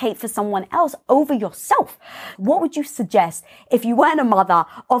advocate for someone else over yourself. What would you suggest if you weren't a mother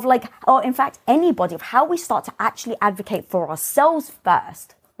of like, or in fact, anybody, of how we start to actually advocate for ourselves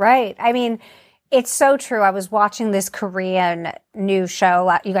first? Right. I mean, it's so true. I was watching this Korean new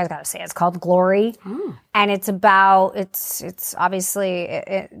show. You guys got to say it's called Glory. And it's about, it's obviously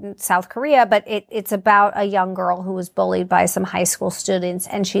in South Korea, but it's about a young girl who was bullied by some high school students,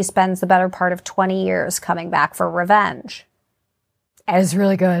 and she spends the better part of 20 years coming back for revenge. It is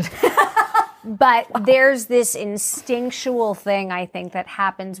really good. But there's this instinctual thing, I think, that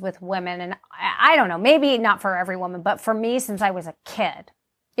happens with women. And I don't know, maybe not for every woman, but for me, since I was a kid,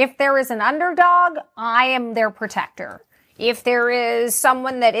 if there is an underdog, I am their protector. If there is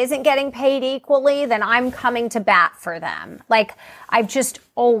someone that isn't getting paid equally, then I'm coming to bat for them. Like, I've just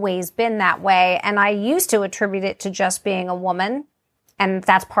always been that way. And I used to attribute it to just being a woman. And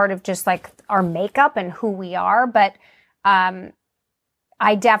that's part of just like our makeup and who we are. But I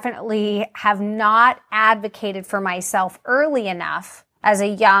definitely have not advocated for myself early enough as a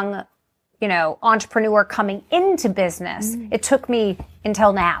young, entrepreneur coming into business. It took me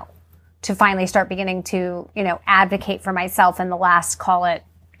until now to finally start beginning to, advocate for myself in the last, call it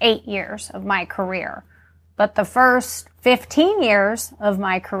 8 years of my career. But the first 15 years of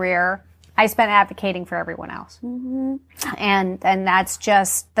my career, I spent advocating for everyone else. And that's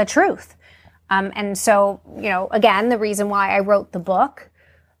just the truth. And so, again, the reason why I wrote the book,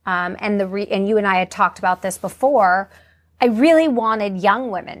 and you and I had talked about this before, I really wanted young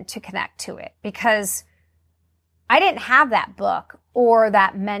women to connect to it because I didn't have that book or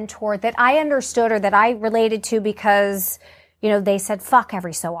that mentor that I understood or that I related to because, they said fuck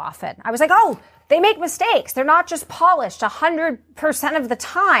every so often. I was like, oh, they make mistakes. They're not just polished 100% of the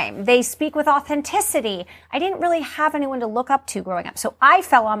time. They speak with authenticity. I didn't really have anyone to look up to growing up. So I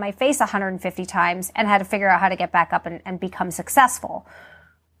fell on my face 150 times and had to figure out how to get back up and become successful.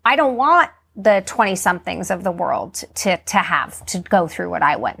 I don't want the 20-somethings of the world to have to go through what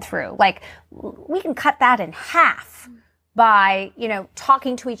I went through. Like, we can cut that in half by,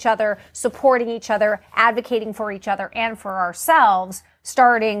 talking to each other, supporting each other, advocating for each other and for ourselves,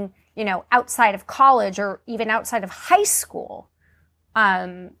 starting, outside of college or even outside of high school,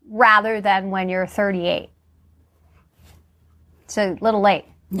 rather than when you're 38. It's a little late.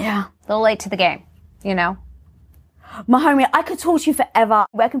 Yeah. A little late to the game, Mahomie, I could talk to you forever.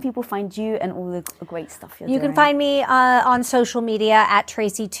 Where can people find you and all the great stuff you're doing? You can find me on social media at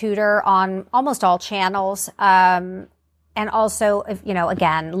Tracy Tutor on almost all channels. And also,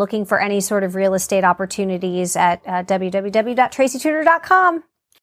 again, looking for any sort of real estate opportunities at www.tracytutor.com.